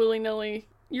around willy-nilly.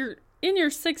 You're in your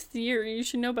 6th year. You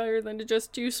should know better than to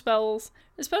just do spells,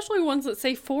 especially ones that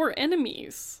say 4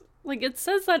 enemies. Like, it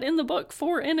says that in the book,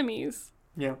 4 enemies.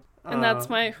 Yeah. And that's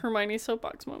my Hermione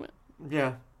soapbox moment.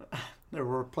 Yeah. There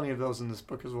were plenty of those in this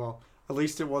book as well. At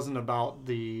least it wasn't about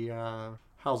the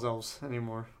house elves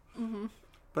anymore. Mm-hmm.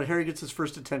 But Harry gets his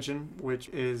first detention, which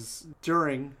is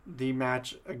during the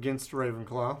match against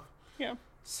Ravenclaw. Yeah.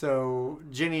 So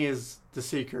Ginny is the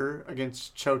Seeker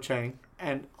against Cho Chang.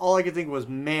 And all I could think was,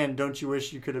 man, don't you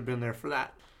wish you could have been there for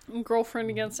that? Girlfriend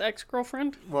against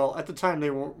ex-girlfriend? Well, at the time they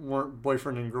weren't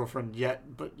boyfriend and girlfriend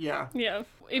yet, but yeah. Yeah.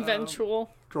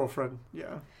 Eventual. Girlfriend,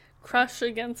 yeah. Crush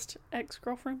against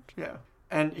ex-girlfriend? Yeah.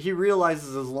 And he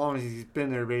realizes as long as he's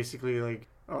been there, basically, like,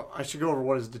 oh, I should go over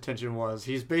what his detention was.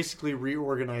 He's basically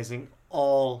reorganizing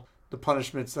all the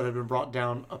punishments that have been brought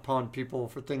down upon people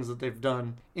for things that they've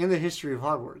done in the history of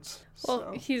Hogwarts.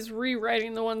 Well, he's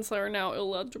rewriting the ones that are now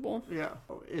illegible. Yeah.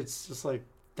 It's just like,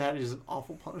 that is an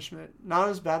awful punishment. Not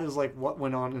as bad as, like, what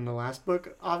went on in the last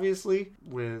book, obviously,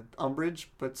 with Umbridge,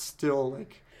 but still,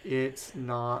 like, it's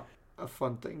not a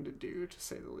fun thing to do, to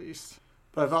say the least.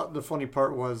 But I thought the funny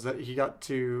part was that he got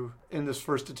to, in this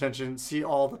first detention, see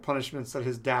all the punishments that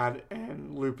his dad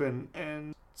and Lupin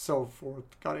and so forth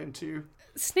got into.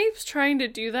 Snape's trying to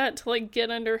do that to, like, get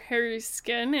under Harry's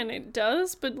skin, and it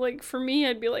does, but, like, for me,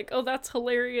 I'd be like, oh, that's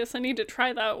hilarious, I need to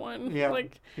try that one. Yeah,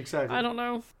 like, exactly. I don't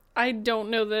know. I don't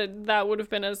know that that would have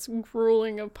been as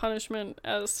grueling of punishment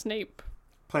as Snape.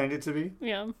 Planned it to be?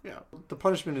 Yeah. Yeah. The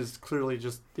punishment is clearly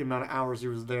just the amount of hours he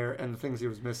was there and the things he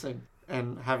was missing.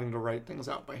 and having to write things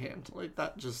out by hand. Like,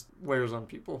 that just wears on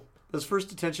people. This first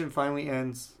detention finally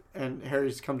ends, and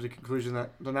Harry's come to the conclusion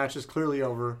that the match is clearly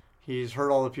over. He's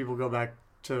heard all the people go back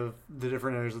to the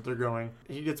different areas that they're going.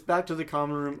 He gets back to the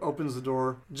common room, opens the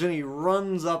door. Ginny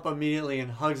runs up immediately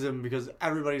and hugs him because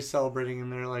everybody's celebrating,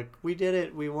 and they're like, we did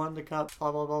it, we won the cup,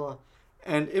 blah, blah, blah, blah.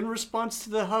 And in response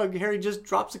to the hug, Harry just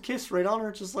drops a kiss right on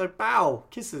her, just like, bow,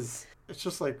 kisses. It's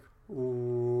just like,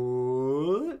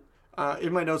 what?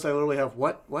 In my notes, I literally have,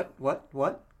 what?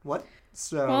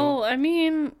 So, well, I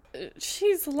mean,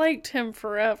 she's liked him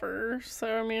forever,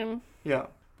 so I mean... Yeah,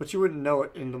 but you wouldn't know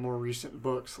it in the more recent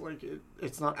books. Like,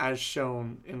 it's not as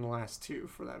shown in the last two,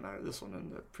 for that matter, this one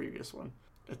and the previous one.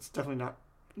 It's definitely not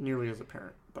nearly as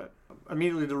apparent, but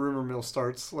immediately the rumor mill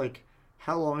starts, like,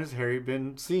 how long has Harry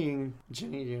been seeing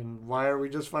Ginny, and why are we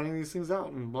just finding these things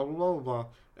out, and blah, blah, blah, blah, blah.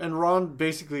 And Ron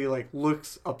basically, like,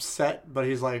 looks upset, but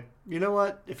he's like, you know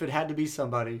what? If it had to be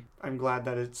somebody, I'm glad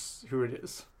that it's who it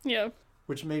is. Yeah.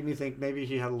 Which made me think maybe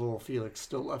he had a little Felix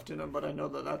still left in him, but I know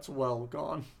that that's well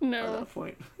gone No. by that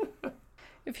point.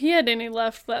 If he had any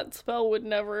left, that spell would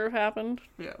never have happened.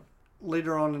 Yeah.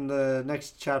 Later on in the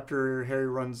next chapter, Harry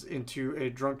runs into a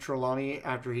drunk Trelawney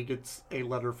after he gets a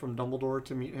letter from Dumbledore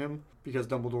to meet him, because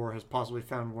Dumbledore has possibly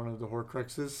found one of the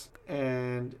Horcruxes.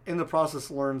 And in the process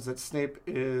learns that Snape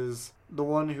is the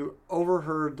one who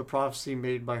overheard the prophecy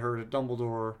made by her to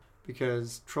Dumbledore,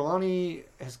 because Trelawney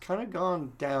has kind of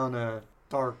gone down a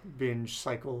dark binge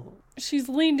cycle. She's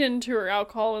leaned into her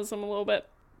alcoholism a little bit.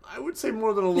 I would say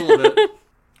more than a little bit.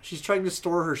 She's trying to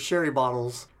store her sherry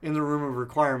bottles in the room of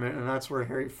requirement, and that's where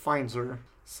Harry finds her.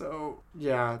 So,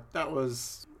 yeah, that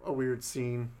was a weird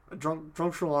scene. A drunk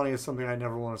Trelawney is something I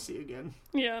never want to see again.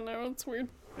 Yeah, no, it's weird.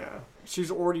 Yeah.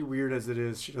 She's already weird as it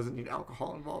is. She doesn't need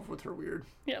alcohol involved with her weird.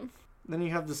 Yeah. Then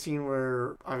you have the scene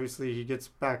where, obviously, he gets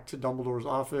back to Dumbledore's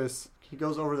office. He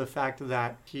goes over the fact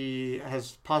that he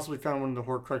has possibly found one of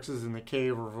the Horcruxes in the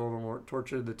cave where Voldemort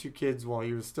tortured the two kids while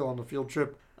he was still on the field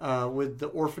trip with the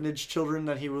orphanage children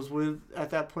that he was with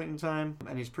at that point in time.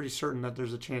 And he's pretty certain that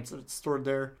there's a chance that it's stored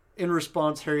there. In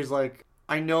response, Harry's like,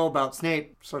 I know about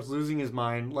Snape. Starts losing his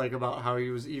mind, like about how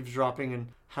he was eavesdropping and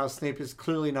how Snape is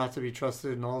clearly not to be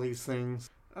trusted and all these things.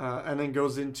 And then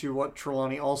goes into what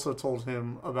Trelawney also told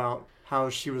him about how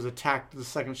she was attacked the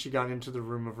second she got into the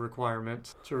room of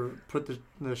requirement to put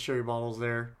the sherry bottles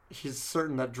there. He's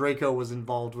certain that Draco was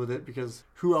involved with it because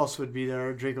who else would be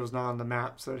there? Draco's not on the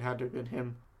map, so it had to have been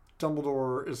him.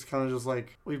 Dumbledore is kind of just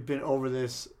like, we've been over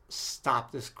this.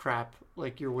 Stop this crap.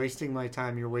 Like, you're wasting my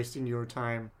time. You're wasting your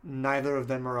time. Neither of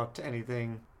them are up to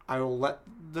anything. I will let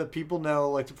the people know,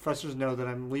 like the professors know, that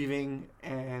I'm leaving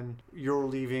and you're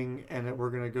leaving and that we're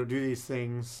going to go do these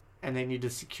things and they need to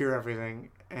secure everything.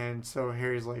 And so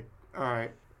Harry's like, all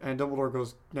right. And Dumbledore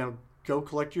goes, now go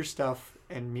collect your stuff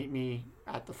and meet me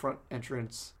at the front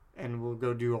entrance and we'll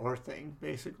go do our thing,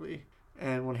 basically.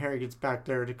 And when Harry gets back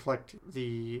there to collect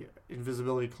the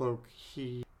invisibility cloak,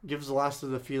 he gives the last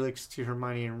of the Felix to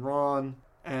Hermione and Ron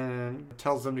and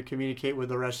tells them to communicate with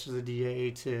the rest of the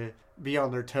DA to be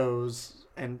on their toes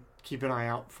and keep an eye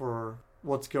out for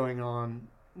what's going on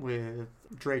with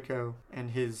Draco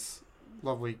and his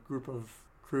lovely group of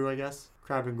crew, I guess.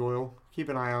 Crabbe and Goyle. Keep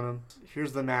an eye on them.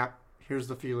 Here's the map. Here's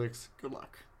the Felix. Good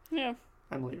luck. Yeah.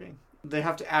 I'm leaving. They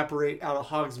have to apparate out of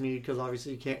Hogsmeade because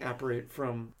obviously you can't apparate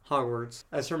from Hogwarts,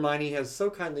 as Hermione has so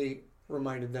kindly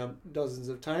reminded them dozens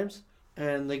of times.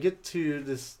 And they get to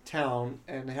this town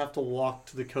and they have to walk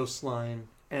to the coastline.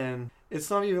 And it's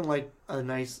not even like a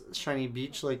nice shiny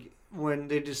beach. Like when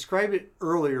they describe it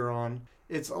earlier on,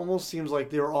 it almost seems like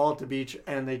they were all at the beach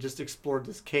and they just explored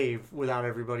this cave without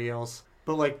everybody else.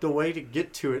 But like the way to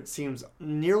get to it seems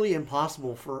nearly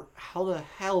impossible for how the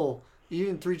hell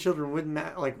even three children with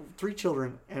three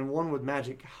children and one with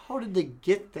magic. How did they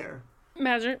get there?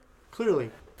 Magic.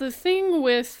 Clearly. The thing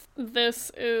with this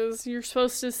is you're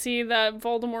supposed to see that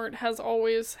Voldemort has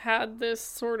always had this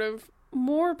sort of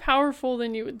more powerful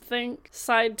than you would think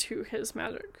side to his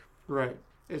magic. Right.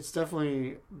 It's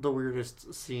definitely the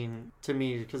weirdest scene to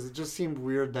me because it just seemed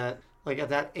weird that like at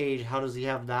that age, how does he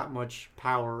have that much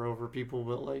power over people?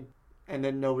 But like, and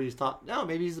then nobody's thought, no,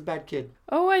 maybe he's a bad kid.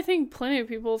 Oh, I think plenty of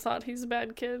people thought he's a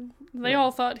bad kid. They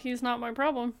all thought he's not my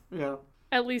problem. Yeah.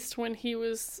 At least when he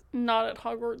was not at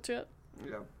Hogwarts yet.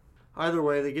 Yeah. Either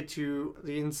way, they get to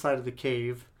the inside of the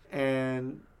cave,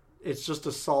 and it's just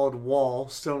a solid wall,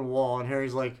 stone wall. And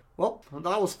Harry's like, well,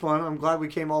 that was fun. I'm glad we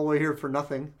came all the way here for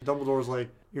nothing. Dumbledore's like,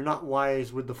 you're not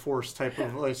wise with the Force type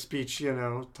of like speech,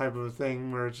 type of a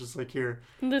thing where it's just like here.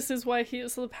 This is why he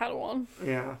is the Padawan.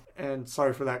 Yeah, and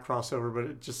sorry for that crossover, but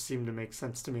it just seemed to make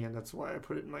sense to me, and that's why I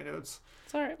put it in my notes.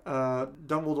 It's alright.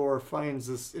 Dumbledore finds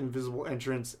this invisible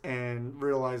entrance and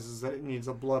realizes that it needs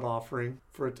a blood offering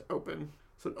for it to open.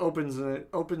 So it opens, and it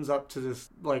opens up to this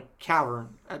like cavern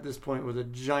at this point with a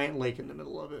giant lake in the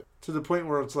middle of it. To the point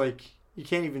where it's like you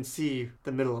can't even see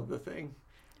the middle of the thing.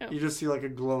 Yeah. You just see like a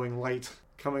glowing light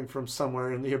coming from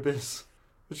somewhere in the abyss.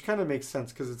 Which kind of makes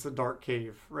sense because it's a dark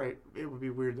cave, right? It would be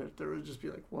weird that there would just be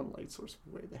like one light source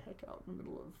way the heck out in the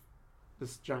middle of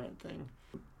this giant thing.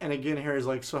 And again, Harry's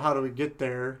like, so how do we get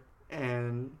there?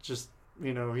 And just,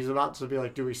 he's about to be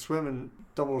like, do we swim? And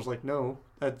Dumbledore's like, no,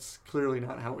 that's clearly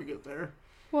not how we get there.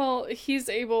 Well, he's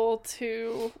able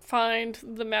to find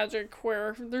the magic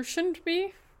where there shouldn't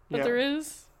be, but there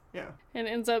is. Yeah. And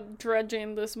ends up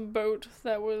dredging this boat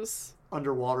that was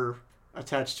underwater,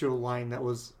 attached to a line that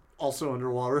was also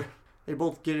underwater. They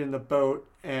both get in the boat,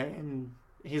 and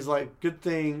he's like, good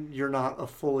thing you're not a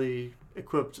fully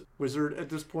equipped wizard at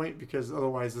this point, because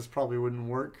otherwise this probably wouldn't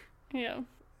work. Yeah.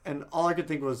 And all I could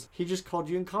think was, he just called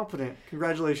you incompetent.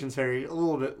 Congratulations, Harry. A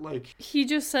little bit like... He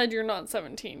just said you're not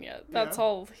 17 yet. That's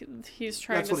all he's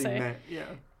trying to say. That's what he meant, yeah.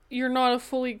 You're not a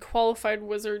fully qualified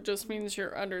wizard just means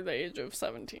you're under the age of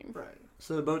 17. Right.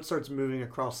 So the boat starts moving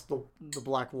across the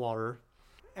black water,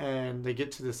 and they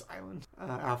get to this island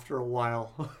after a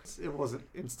while. It wasn't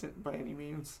instant by any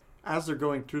means. As they're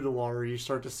going through the water, you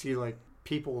start to see like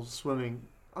people swimming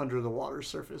under the water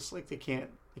surface. Like they can't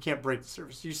break the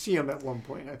surface. You see them at one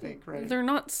point, I think, right? They're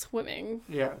not swimming.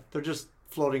 Yeah, they're just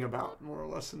floating about more or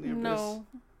less in the abyss.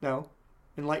 No?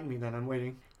 Enlighten me then, I'm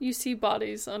waiting. You see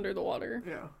bodies under the water.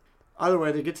 Yeah. Either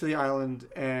way, they get to the island,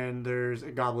 and there's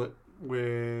a goblet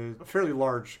with a fairly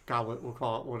large goblet. We'll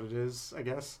call it what it is, I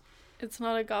guess. It's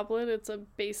not a goblet, it's a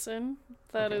basin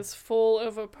that is full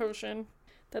of a potion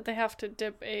that they have to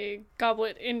dip a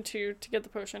goblet into to get the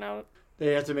potion out.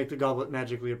 They have to make the goblet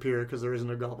magically appear because there isn't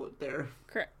a goblet there.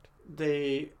 Correct.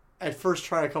 They at first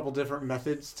try a couple different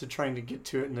methods to trying to get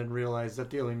to it, and then realize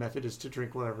that the only method is to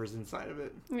drink whatever's inside of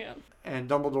it. Yeah. And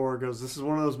Dumbledore goes, this is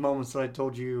one of those moments that I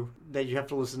told you that you have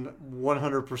to listen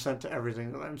 100% to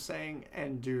everything that I'm saying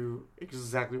and do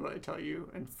exactly what I tell you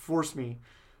and force me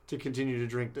to continue to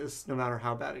drink this no matter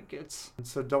how bad it gets. And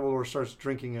so Dumbledore starts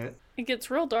drinking it. It gets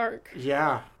real dark.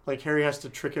 Yeah. Like Harry has to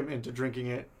trick him into drinking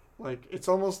it. Like, it's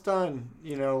almost done,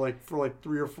 like for like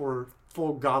 3 or 4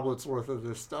 full goblets worth of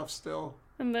this stuff still.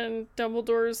 And then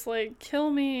Dumbledore's like,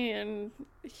 kill me, and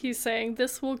he's saying,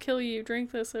 this will kill you,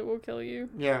 drink this, it will kill you.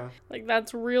 Yeah. Like,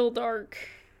 that's real dark.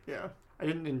 Yeah. I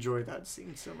didn't enjoy that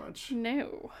scene so much.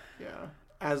 No. Yeah.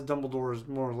 As Dumbledore is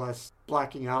more or less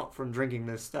blacking out from drinking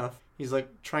this stuff, he's like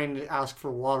trying to ask for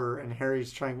water, and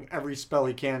Harry's trying every spell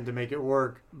he can to make it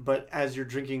work. But as you're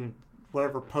drinking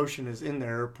whatever potion is in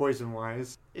there,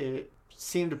 poison-wise, it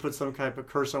seemed to put some kind of a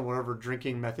curse on whatever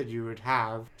drinking method you would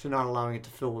have to not allowing it to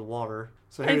fill with water.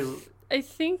 So I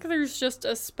think there's just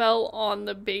a spell on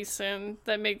the basin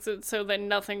that makes it so that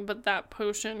nothing but that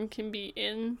potion can be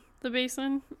in the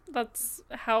basin. That's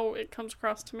how it comes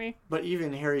across to me. But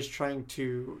even Harry's trying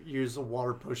to use a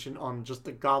water potion on just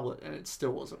the goblet, and it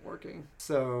still wasn't working.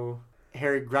 So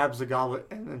Harry grabs the goblet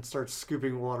and then starts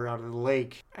scooping water out of the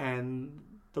lake, and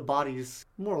the bodies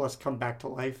more or less come back to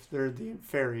life. They're the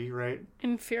Inferi, right?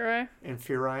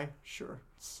 Inferi, sure.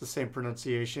 It's the same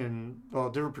pronunciation. Well,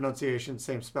 different pronunciation,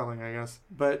 same spelling, I guess.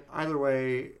 But either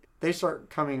way, they start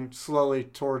coming slowly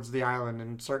towards the island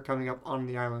and start coming up on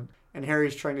the island. And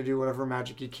Harry's trying to do whatever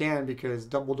magic he can because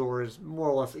Dumbledore is more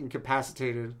or less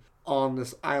incapacitated on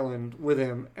this island with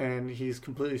him, and he's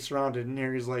completely surrounded. And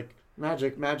Harry's like,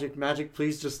 magic, magic, magic,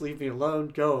 please just leave me alone,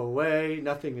 go away,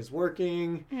 nothing is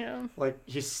working. Yeah. Like,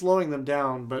 he's slowing them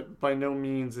down, but by no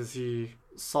means is he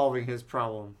solving his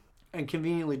problem. And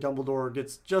conveniently, Dumbledore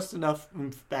gets just enough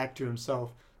oomph back to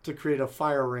himself to create a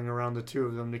fire ring around the two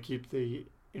of them to keep the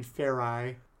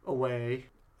Inferi away.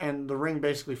 And the ring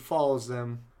basically follows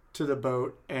them to the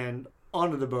boat and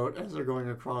onto the boat as they're going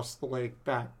across the lake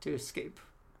back to escape.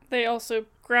 They also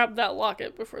grabbed that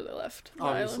locket before they left the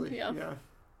Obviously, island. Yeah.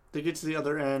 They get to the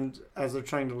other end as they're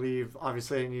trying to leave.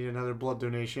 Obviously, they need another blood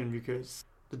donation because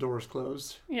the door is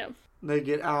closed. Yeah. They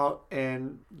get out,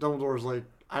 and Dumbledore's like,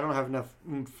 I don't have enough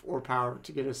oomph or power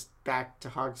to get us back to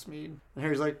Hogsmeade. And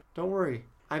Harry's like, don't worry.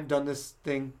 I've done this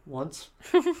thing once.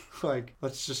 Like,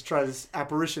 let's just try this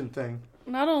apparition thing.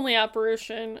 Not only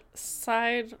apparition,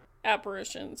 side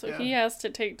apparition. So he has to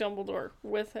take Dumbledore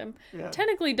with him. Yeah.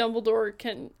 Technically, Dumbledore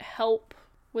can help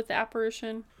with the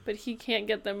apparition, but he can't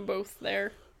get them both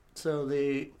there. So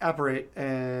they apparate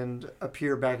and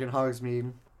appear back in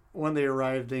Hogsmeade. When they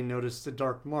arrive, they notice the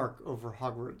dark mark over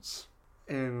Hogwarts.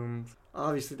 And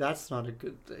obviously that's not a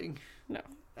good thing. No.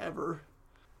 Ever.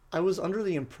 I was under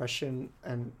the impression,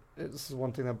 and this is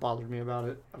one thing that bothered me about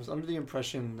it, I was under the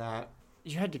impression that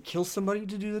you had to kill somebody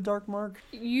to do the dark mark?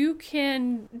 You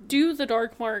can do the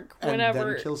dark mark whenever.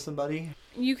 And then kill somebody?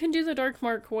 You can do the dark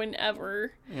mark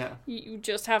whenever. Yeah. You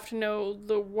just have to know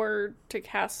the word to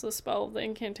cast the spell, the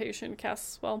incantation cast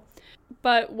the spell.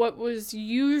 But what was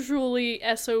usually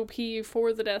SOP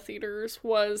for the Death Eaters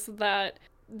was that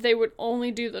they would only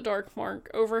do the dark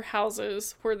mark over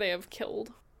houses where they have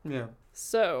killed. Yeah.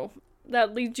 So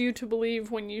that leads you to believe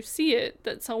when you see it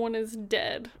that someone is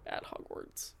dead at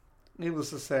Hogwarts.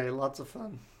 Needless to say, lots of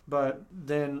fun. But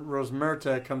then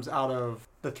Rosmerta comes out of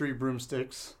the Three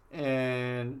Broomsticks,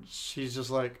 and she's just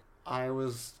like, I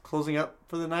was closing up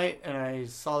for the night, and I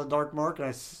saw the dark mark, and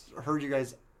I heard you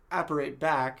guys apparate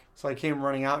back, so I came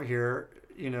running out here.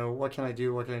 You know, what can I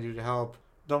do? What can I do to help?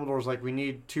 Dumbledore's like, we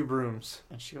need 2 brooms.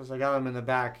 And she goes, I got them in the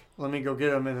back. Let me go get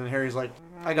them. And then Harry's like,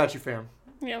 I got you, fam.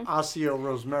 Yeah. Accio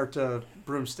Rosmerta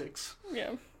broomsticks.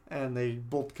 Yeah. And they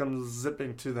both come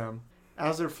zipping to them.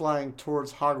 As they're flying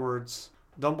towards Hogwarts,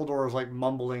 Dumbledore is like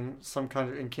mumbling some kind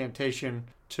of incantation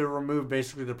to remove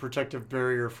basically the protective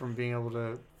barrier from being able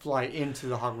to fly into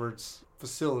the Hogwarts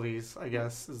facilities, I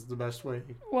guess, is the best way.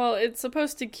 Well, it's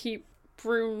supposed to keep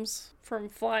brooms from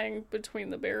flying between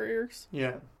the barriers.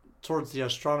 Yeah. Towards the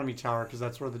astronomy tower, because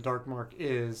that's where the dark mark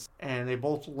is. And they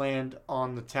both land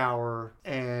on the tower,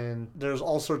 and there's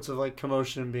all sorts of like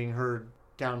commotion being heard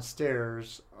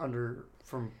downstairs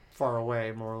from far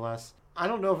away, more or less. I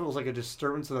don't know if it was like a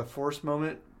disturbance of the force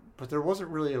moment, but there wasn't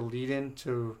really a lead in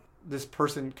to this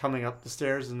person coming up the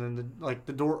stairs, and then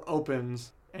the door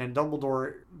opens and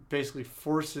Dumbledore basically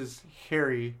forces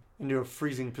Harry into a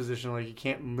freezing position, like he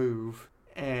can't move.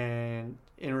 And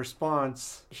in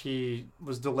response, he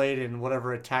was delayed in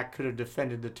whatever attack could have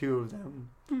defended the two of them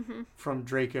from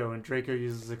Draco, and Draco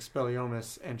uses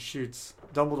Expelliarmus and shoots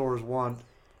Dumbledore's wand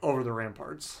over the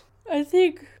ramparts. I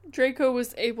think Draco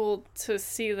was able to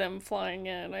see them flying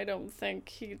in. I don't think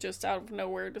he just out of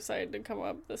nowhere decided to come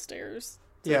up the stairs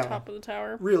to the top of the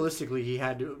tower. Realistically, he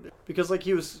had to. Because like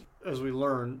he was, as we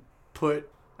learn, put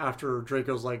after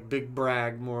Draco's like big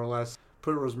brag, more or less,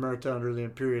 put Rosmerta under the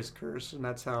Imperius Curse. And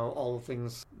that's how all the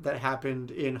things that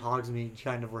happened in Hogsmeade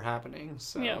kind of were happening.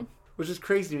 So, yeah. Which is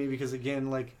crazy to me because, again,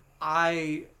 like,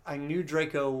 I knew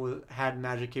Draco had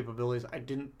magic capabilities. I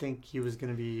didn't think he was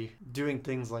going to be doing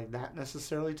things like that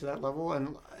necessarily to that level.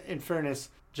 And in fairness,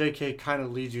 JK kind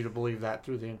of leads you to believe that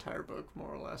through the entire book,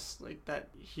 more or less. Like, that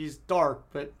he's dark,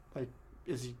 but, like,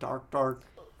 is he dark?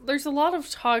 There's a lot of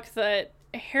talk that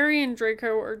Harry and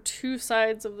Draco are two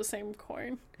sides of the same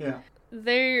coin. Yeah.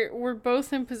 They were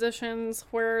both in positions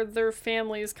where their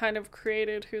families kind of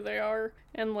created who they are.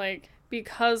 And, like,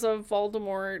 because of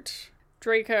Voldemort,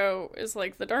 Draco is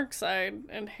like the dark side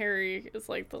and Harry is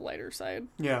like the lighter side.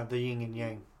 Yeah, the yin and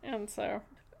yang. And so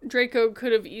Draco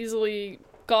could have easily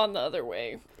gone the other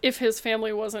way if his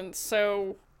family wasn't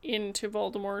so into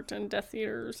Voldemort and Death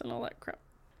Eaters and all that crap.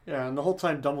 Yeah, and the whole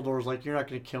time Dumbledore's like, you're not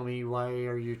going to kill me. Why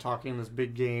are you talking this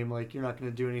big game? Like, you're not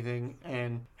going to do anything.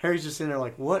 And Harry's just in there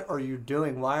like, what are you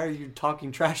doing? Why are you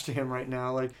talking trash to him right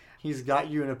now? Like, he's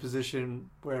got you in a position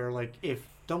where, like, if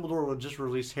Dumbledore would just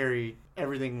release Harry,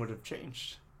 everything would have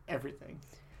changed. Everything.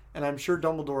 And I'm sure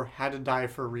Dumbledore had to die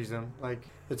for a reason. Like,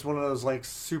 it's one of those, like,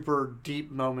 super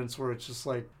deep moments where it's just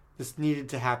like, this needed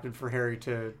to happen for Harry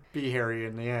to be Harry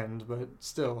in the end, but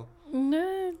still.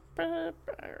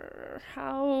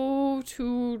 How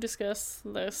to discuss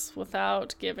this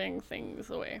without giving things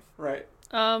away? Right.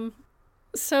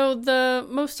 So the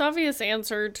most obvious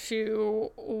answer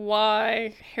to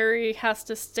why Harry has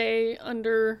to stay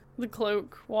under the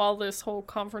cloak while this whole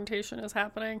confrontation is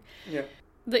happening. Yeah.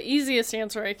 The easiest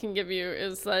answer I can give you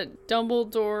is that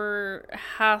Dumbledore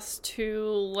has to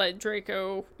let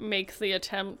Draco make the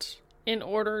attempt in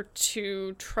order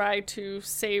to try to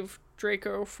save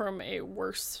Draco from a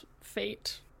worse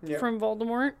fate from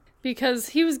Voldemort. Because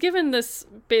he was given this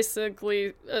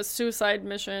basically a suicide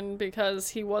mission because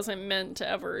he wasn't meant to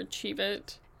ever achieve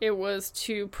it. It was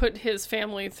to put his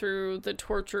family through the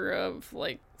torture of,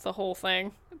 like, the whole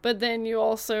thing. But then you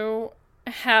also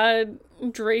had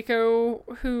Draco,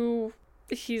 who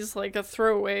he's like a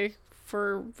throwaway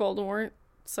for Voldemort.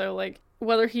 So, like,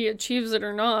 whether he achieves it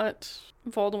or not,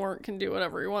 Voldemort can do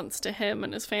whatever he wants to him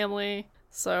and his family.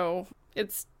 So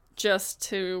it's just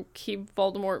to keep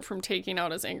Voldemort from taking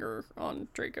out his anger on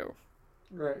Draco.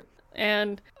 Right.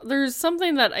 And there's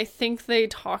something that I think they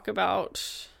talk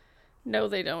about. No,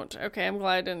 they don't. Okay, I'm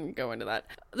glad I didn't go into that.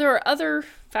 There are other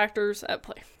factors at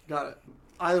play. Got it.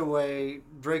 Either way,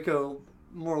 Draco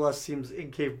more or less seems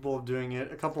incapable of doing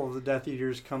it. A couple of the Death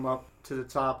Eaters come up to the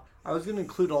top. I was going to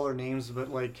include all their names, but,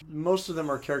 like, most of them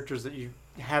are characters that you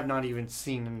have not even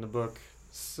seen in the book.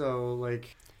 So,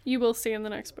 like... You will see in the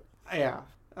next book. Yeah.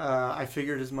 I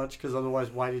figured as much, because otherwise,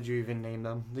 why did you even name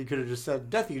them? They could have just said,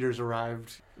 Death Eaters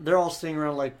arrived. They're all sitting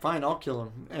around like, fine, I'll kill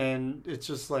him. And it's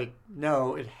just like,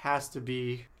 no, it has to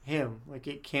be him. Like,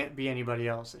 it can't be anybody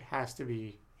else. It has to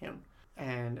be him.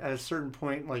 And at a certain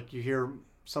point, like, you hear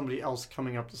somebody else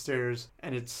coming up the stairs,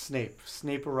 and it's Snape.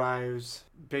 Snape arrives,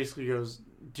 basically goes,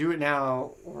 do it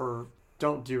now, or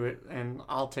don't do it, and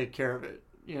I'll take care of it,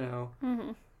 you know?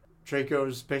 Mm-hmm.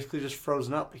 Draco's basically just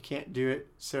frozen up. He can't do it,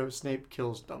 so Snape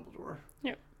kills Dumbledore.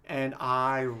 Yep. And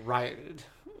I rioted.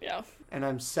 Yeah. And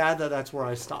I'm sad that that's where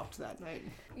I stopped that night.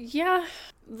 Yeah.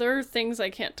 There are things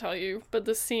I can't tell you, but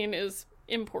the scene is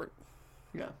important.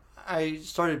 Yeah. I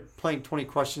started playing 20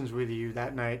 questions with you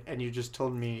that night, and you just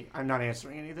told me I'm not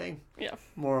answering anything. Yeah.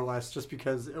 More or less, just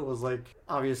because it was like,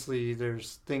 obviously,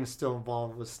 there's things still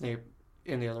involved with Snape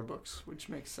in the other books, which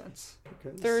makes sense.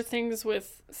 Because there are things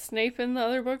with Snape in the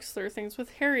other books. There are things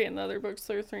with Harry in the other books.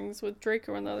 There are things with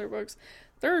Draco in the other books.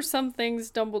 There are some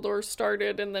things Dumbledore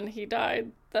started and then he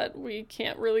died that we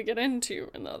can't really get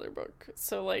into in the other book.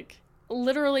 So, like,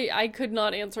 literally, I could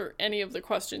not answer any of the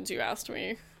questions you asked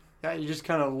me. Yeah, you just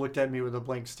kind of looked at me with a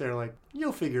blank stare like,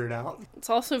 you'll figure it out.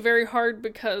 It's also very hard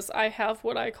because I have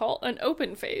what I call an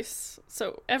open face.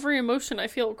 So every emotion I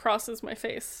feel crosses my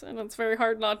face. And it's very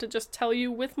hard not to just tell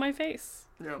you with my face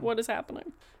what is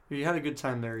happening. You had a good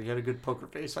time there. You had a good poker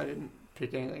face. I didn't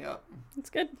pick anything up.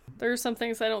 It's good. There are some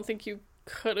things I don't think you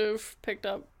could have picked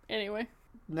up anyway.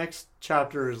 Next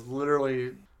chapter is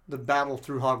literally the battle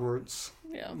through Hogwarts.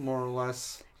 Yeah. More or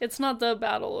less. It's not the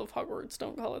Battle of Hogwarts,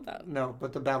 don't call it that. No,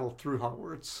 but the battle through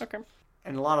Hogwarts. Okay.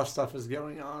 And a lot of stuff is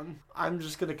going on. I'm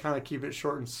just going to kind of keep it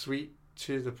short and sweet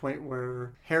to the point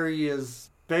where Harry is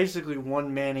basically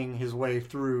one-manning his way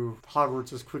through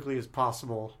Hogwarts as quickly as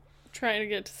possible. Trying to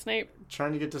get to Snape.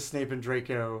 Trying to get to Snape and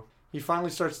Draco. He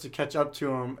finally starts to catch up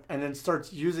to him and then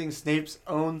starts using Snape's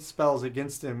own spells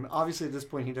against him. Obviously, at this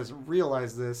point, he doesn't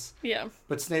realize this. Yeah.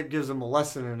 But Snape gives him a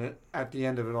lesson in it at the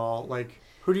end of it all. Like,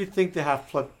 who do you think the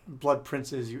Half-Blood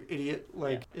Prince is, you idiot?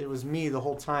 Like, It was me the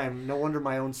whole time. No wonder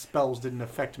my own spells didn't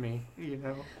affect me, you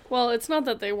know? Well, it's not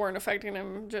that they weren't affecting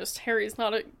him, just Harry's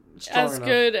not Strong as enough.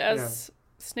 good as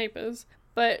Snape is.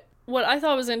 But what I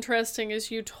thought was interesting is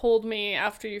you told me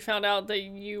after you found out that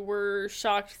you were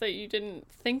shocked that you didn't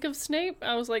think of Snape.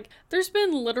 I was like, there's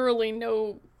been literally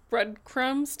no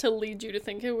breadcrumbs to lead you to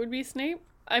think it would be Snape.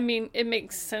 I mean, it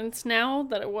makes sense now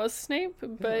that it was Snape,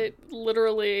 but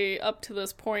literally up to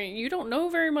this point, you don't know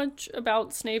very much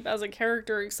about Snape as a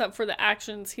character except for the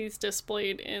actions he's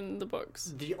displayed in the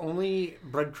books. The only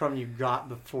breadcrumb you got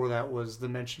before that was the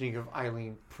mentioning of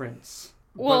Eileen Prince.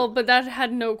 Well, but that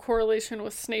had no correlation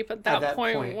with Snape at that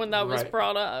point when that was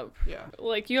brought up. Yeah.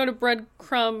 Like, you had a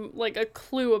breadcrumb, like a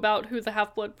clue about who the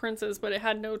Half-Blood Prince is, but it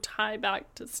had no tie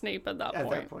back to Snape at that point.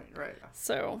 At that point, right.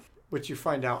 So... Which you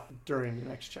find out during the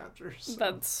next chapter.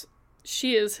 So.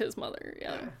 She is his mother,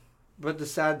 yeah. But the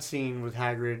sad scene with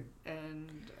Hagrid and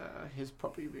his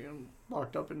puppy being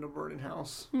locked up in the burning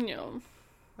house. Yeah.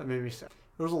 That made me sad.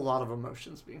 There was a lot of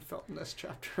emotions being felt in this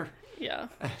chapter. Yeah.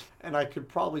 And I could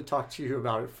probably talk to you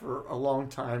about it for a long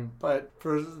time, but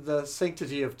for the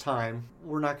sanctity of time,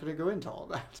 we're not going to go into all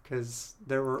that because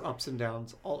there were ups and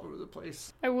downs all over the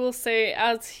place. I will say,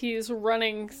 as he's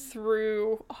running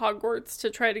through Hogwarts to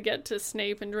try to get to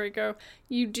Snape and Draco,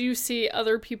 you do see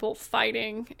other people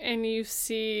fighting, and you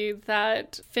see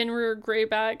that Fenrir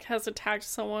Greyback has attacked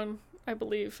someone, I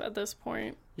believe, at this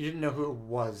point. You didn't know who it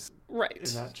was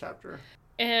in that chapter.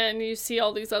 And you see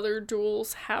all these other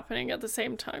duels happening at the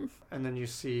same time. And then you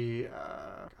see,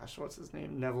 what's his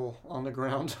name? Neville on the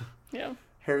ground. Yeah.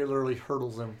 Harry literally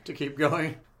hurdles him to keep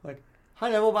going. Like, hi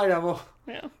Neville, bye Neville.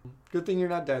 Yeah. Good thing you're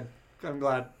not dead. I'm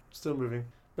glad. Still moving.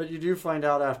 But you do find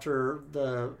out after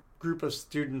the group of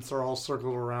students are all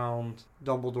circled around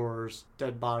Dumbledore's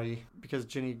dead body because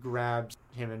Ginny grabs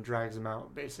him and drags him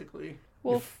out, basically.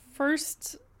 Well,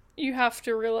 first... You have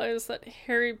to realize that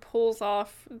Harry pulls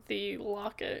off the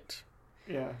locket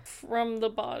from the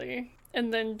body,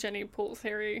 and then Ginny pulls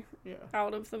Harry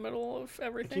out of the middle of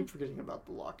everything. I keep forgetting about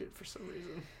the locket for some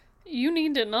reason. You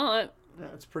need to not. Yeah,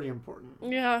 it's pretty important.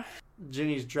 Yeah.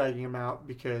 Ginny's dragging him out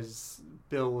because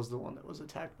Bill was the one that was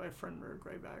attacked by Fenrir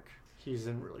Greyback. He's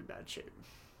in really bad shape.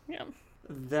 Yeah.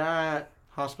 That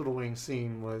hospital wing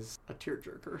scene was a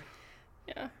tearjerker.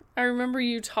 Yeah. I remember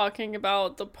you talking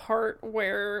about the part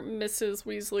where Mrs.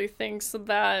 Weasley thinks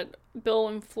that Bill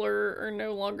and Fleur are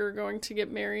no longer going to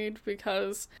get married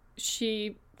because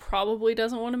she probably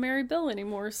doesn't want to marry Bill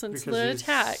anymore since because the he's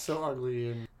attack. so ugly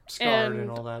and scarred and And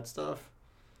all that stuff.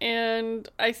 And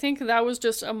I think that was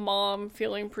just a mom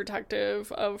feeling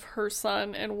protective of her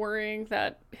son and worrying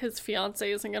that his fiance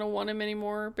isn't going to want him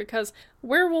anymore, because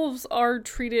werewolves are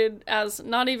treated as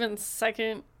not even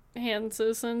second-hand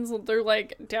citizens. They're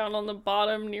like down on the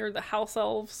bottom near the house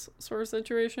elves sort of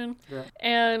situation. Yeah.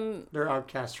 And They're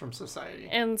outcasts from society.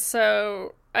 And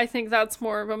so I think that's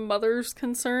more of a mother's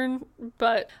concern,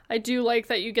 but I do like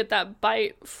that you get that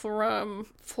bite from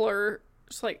Fleur.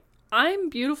 Just like, I'm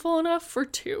beautiful enough for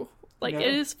two. Like, Yeah.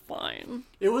 it is fine.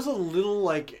 It was a little,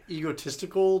 like,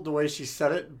 egotistical the way she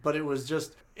said it, but it was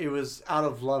out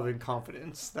of love and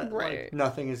confidence that, Right. like,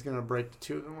 nothing is going to break the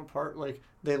two of them apart. Like,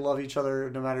 they love each other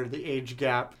no matter the age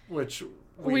gap, which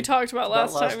We talked about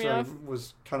last time, yeah.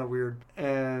 was kind of weird.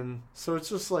 And so it's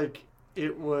just, like,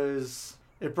 it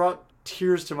brought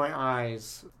tears to my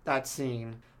eyes, that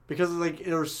scene. Because, like,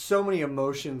 there were so many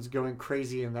emotions going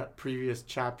crazy in that previous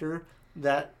chapter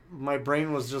that my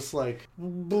brain was just like,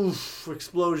 boof,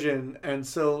 explosion. And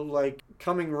so, like,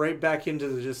 coming right back into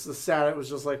the sad, it was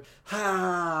just like,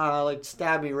 like,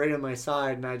 stabbed me right in my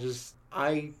side. And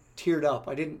I teared up.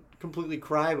 I didn't completely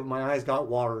cry, but my eyes got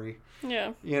watery.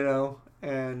 Yeah. You know?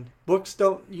 And books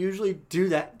don't usually do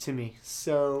that to me.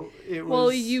 So it was...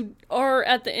 Well, you are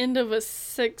at the end of a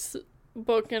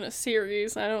 6-book in a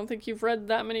series. I don't think you've read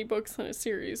that many books in a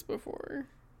series before.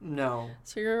 No.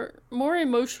 So you're more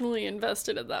emotionally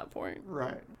invested at that point.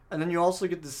 Right. And then you also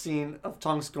get the scene of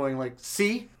Tonks going like,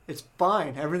 see? It's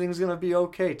fine. Everything's going to be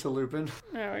okay, to Lupin.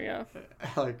 Oh, yeah.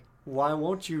 Like, why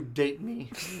won't you date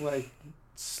me? Like,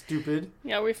 stupid.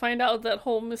 Yeah, we find out that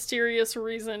whole mysterious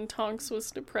reason Tonks was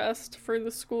depressed for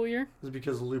the school year. It was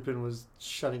because Lupin was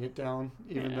shutting it down,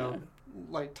 even though,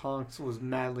 like, Tonks was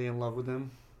madly in love with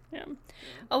him. Yeah.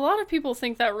 A lot of people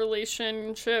think that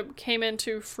relationship came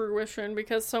into fruition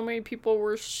because so many people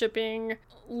were shipping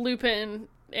Lupin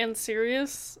and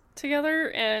Sirius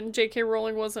together, and J.K.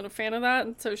 Rowling wasn't a fan of that,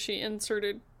 and so she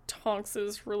inserted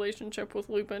Tonks' relationship with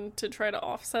Lupin to try to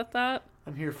offset that.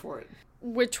 I'm here for it.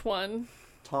 Which one?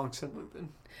 Tonks and Lupin.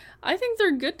 I think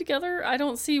they're good together. I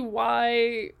don't see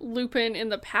why Lupin in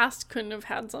the past couldn't have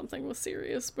had something with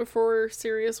Sirius before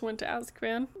Sirius went to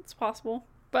Azkaban. It's possible.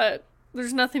 But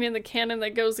there's nothing in the canon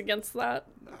that goes against that.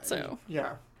 So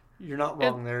yeah, you're not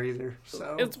wrong there either.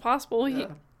 So it's possible. Yeah.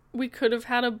 We could have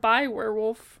had a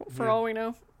bi-werewolf for all we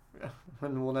know. Yeah,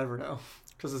 and we'll never know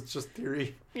because it's just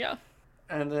theory. Yeah.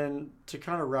 And then to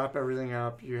kind of wrap everything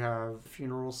up, you have the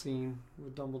funeral scene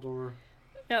with Dumbledore.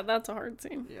 Yeah, that's a hard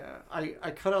scene. Yeah,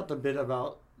 I cut out the bit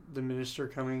about the minister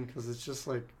coming because it's just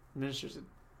like, minister's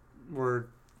a word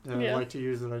that I like to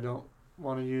use that I don't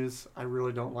want to use. I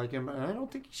really don't like him, and I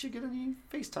don't think he should get any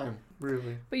FaceTime,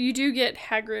 really. But you do get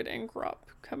Hagrid and Grop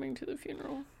coming to the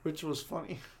funeral. Which was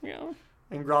funny. Yeah.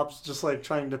 And Grop's just like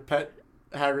trying to pet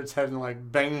Hagrid's head and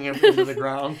like banging him into the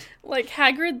ground. Like,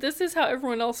 Hagrid, this is how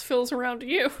everyone else feels around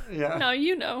you. Yeah. Now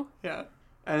you know. Yeah.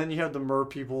 And then you have the mer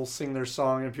people sing their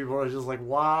song, and people are just like,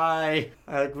 why?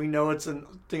 Like, we know it's a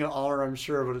thing of honor, I'm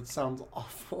sure, but it sounds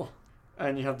awful.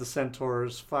 And you have the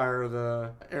centaurs fire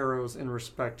the arrows in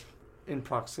respect in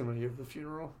proximity of the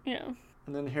funeral. Yeah.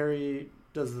 And then Harry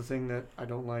does the thing that I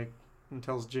don't like and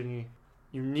tells Ginny,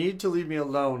 you need to leave me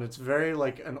alone. It's very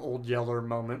like an old Yeller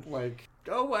moment. Like,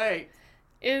 go away.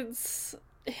 It's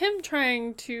him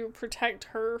trying to protect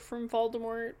her from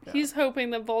Voldemort. Yeah. He's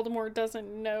hoping that Voldemort doesn't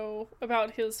know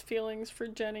about his feelings for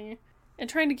Jenny and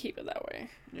trying to keep it that way.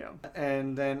 Yeah.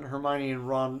 And then Hermione and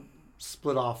Ron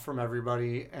split off from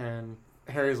everybody, and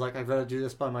Harry's like, I've got to do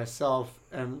this by myself.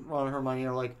 And Ron and Hermione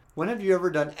are like, when have you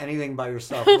ever done anything by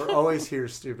yourself? We're always here,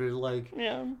 stupid. Like,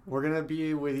 we're going to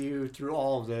be with you through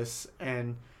all of this.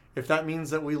 And if that means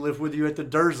that we live with you at the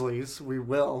Dursleys, we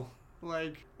will.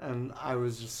 Like, and I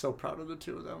was just so proud of the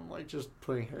two of them. Like, just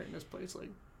putting Harry in his place. Like,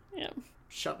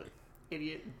 shove it,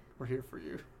 idiot. We're here for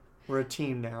you. We're a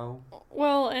team now.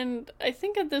 Well, and I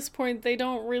think at this point they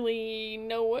don't really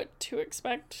know what to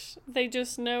expect. They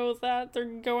just know that they're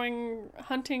going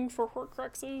hunting for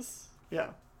Horcruxes.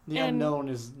 Yeah. The unknown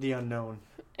is the unknown.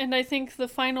 And I think the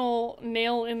final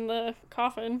nail in the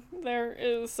coffin there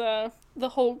is the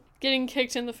whole getting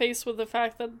kicked in the face with the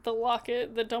fact that the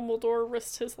locket that Dumbledore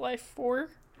risked his life for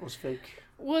was fake.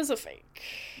 Was a fake.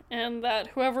 And that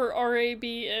whoever RAB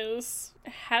is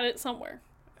had it somewhere.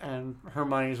 And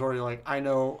Hermione's already like, I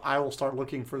know, I will start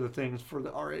looking for the things for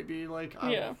the RAB. Like,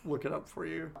 I'll look it up for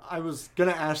you. I was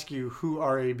going to ask you who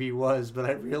RAB was, but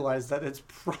I realized that it's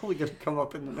probably going to come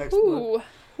up in the next book.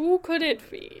 Who could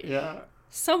it be? Yeah.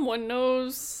 Someone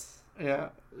knows. Yeah.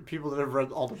 People that have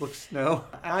read all the books know.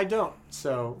 I don't.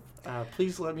 So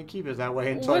please let me keep it that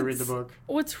way until I read the book.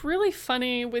 What's really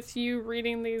funny with you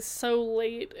reading these so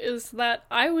late is that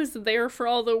I was there for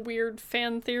all the weird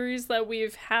fan theories that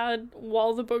we've had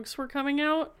while the books were coming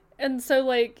out. And so,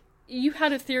 like, you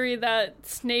had a theory that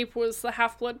Snape was the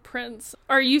Half-Blood Prince.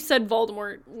 Or you said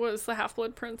Voldemort was the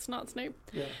Half-Blood Prince, not Snape.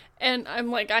 Yeah. And I'm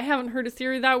like, I haven't heard a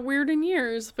theory that weird in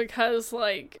years because,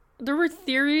 like, there were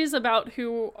theories about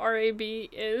who RAB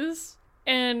is,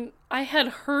 and I had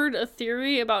heard a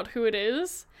theory about who it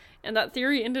is, and that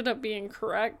theory ended up being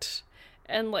correct.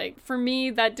 And, like, for me,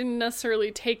 that didn't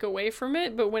necessarily take away from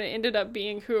it, but when it ended up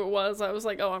being who it was, I was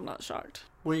like, oh, I'm not shocked.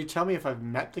 Will you tell me if I've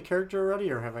met the character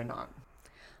already, or have I not?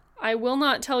 I will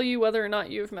not tell you whether or not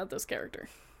you've met this character.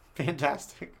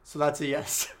 Fantastic. So that's a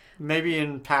yes. Maybe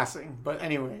in passing, but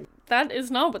anyway. That is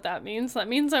not what that means. That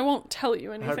means I won't tell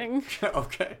you anything.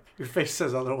 Okay. Your face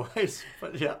says otherwise,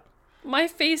 but yeah. My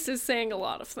face is saying a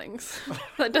lot of things.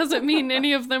 That doesn't mean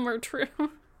any of them are true.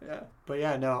 Yeah. But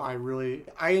yeah, no,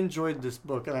 I enjoyed this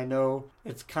book, and I know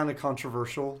it's kind of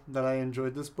controversial that I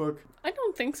enjoyed this book. I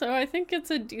don't think so. I think it's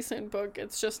a decent book.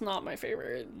 It's just not my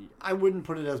favorite. I wouldn't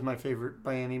put it as my favorite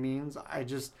by any means.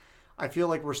 I feel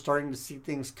like we're starting to see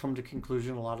things come to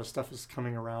conclusion. A lot of stuff is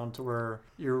coming around to where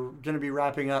you're going to be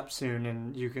wrapping up soon,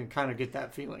 and you can kind of get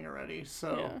that feeling already.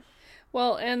 So, yeah.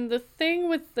 Well, and the thing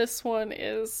with this one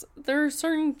is there are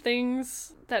certain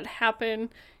things that happen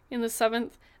in the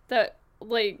 7th that,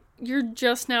 like, you're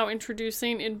just now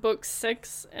introducing in book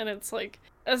 6, and it's like,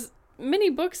 as many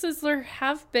books as there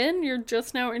have been, you're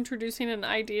just now introducing an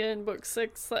idea in book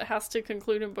 6 that has to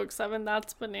conclude in book 7.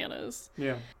 That's bananas.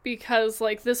 Yeah. Because,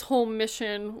 like, this whole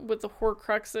mission with the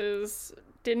Horcruxes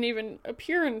didn't even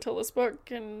appear until this book,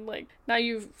 and, like, now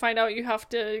you find out you have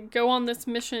to go on this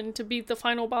mission to beat the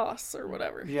final boss or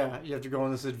whatever. Yeah, you have to go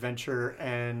on this adventure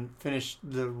and finish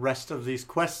the rest of these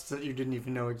quests that you didn't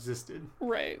even know existed.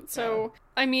 Right. So,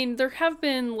 I mean, there have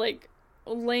been, like,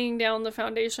 laying down the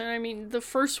foundation. I mean, the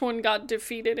first one got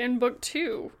defeated in book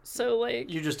 2, so, like,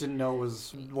 you just didn't know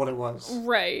was what it was.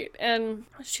 Right. And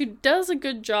she does a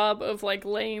good job of, like,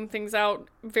 laying things out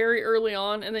very early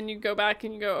on, and then you go back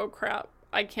and you go, oh crap,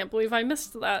 I can't believe I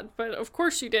missed that. But of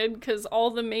course you did, because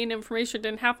all the main information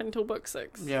didn't happen until book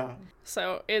 6. Yeah.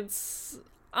 So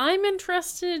I'm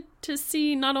interested to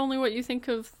see not only what you think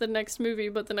of the next movie,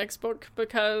 but the next book,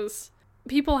 because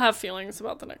people have feelings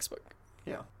about the next book.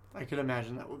 Yeah. I could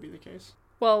imagine that would be the case.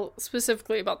 Well,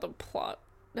 specifically about the plot,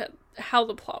 how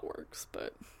the plot works,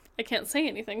 but I can't say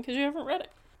anything because you haven't read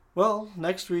it. Well,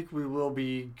 next week we will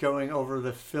be going over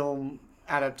the film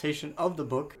adaptation of the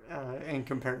book in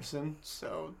comparison,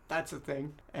 so that's a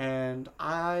thing. And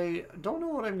I don't know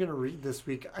what I'm going to read this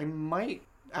week. I might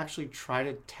actually try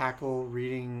to tackle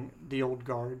reading The Old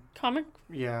Guard. Comic?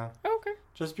 Yeah. Oh, okay.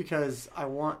 Just because I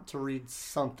want to read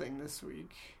something this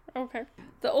week. Okay.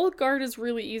 The Old Guard is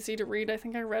really easy to read. I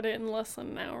think I read it in less than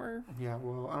an hour. Yeah,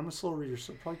 well, I'm a slow reader,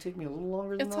 so it'll probably take me a little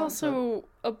longer than that. It's also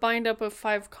a bind-up of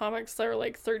 5 comics that are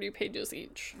like 30 pages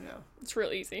each. Yeah. It's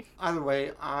real easy. Either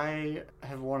way, I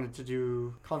have wanted to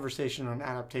do conversation on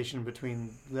adaptation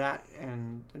between that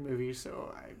and the movie,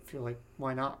 so I feel like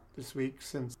why not this week,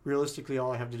 since realistically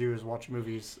all I have to do is watch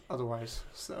movies otherwise.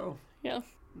 So yeah,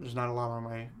 there's not a lot on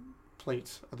my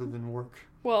plate other than work.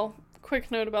 Well,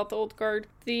 quick note about The Old Guard.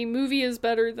 The movie is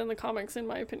better than the comics, in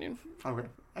my opinion. Okay.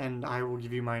 And I will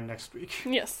give you mine next week.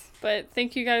 Yes. But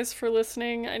thank you guys for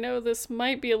listening. I know this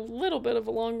might be a little bit of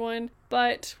a long one,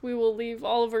 but we will leave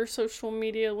all of our social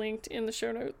media linked in the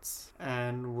show notes.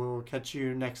 And we'll catch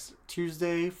you next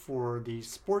Tuesday for the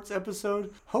sports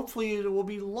episode. Hopefully it will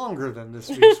be longer than this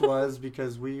week's was,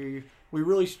 because we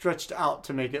really stretched out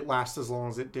to make it last as long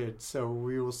as it did. So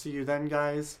we will see you then,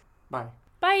 guys. Bye.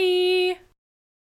 Bye!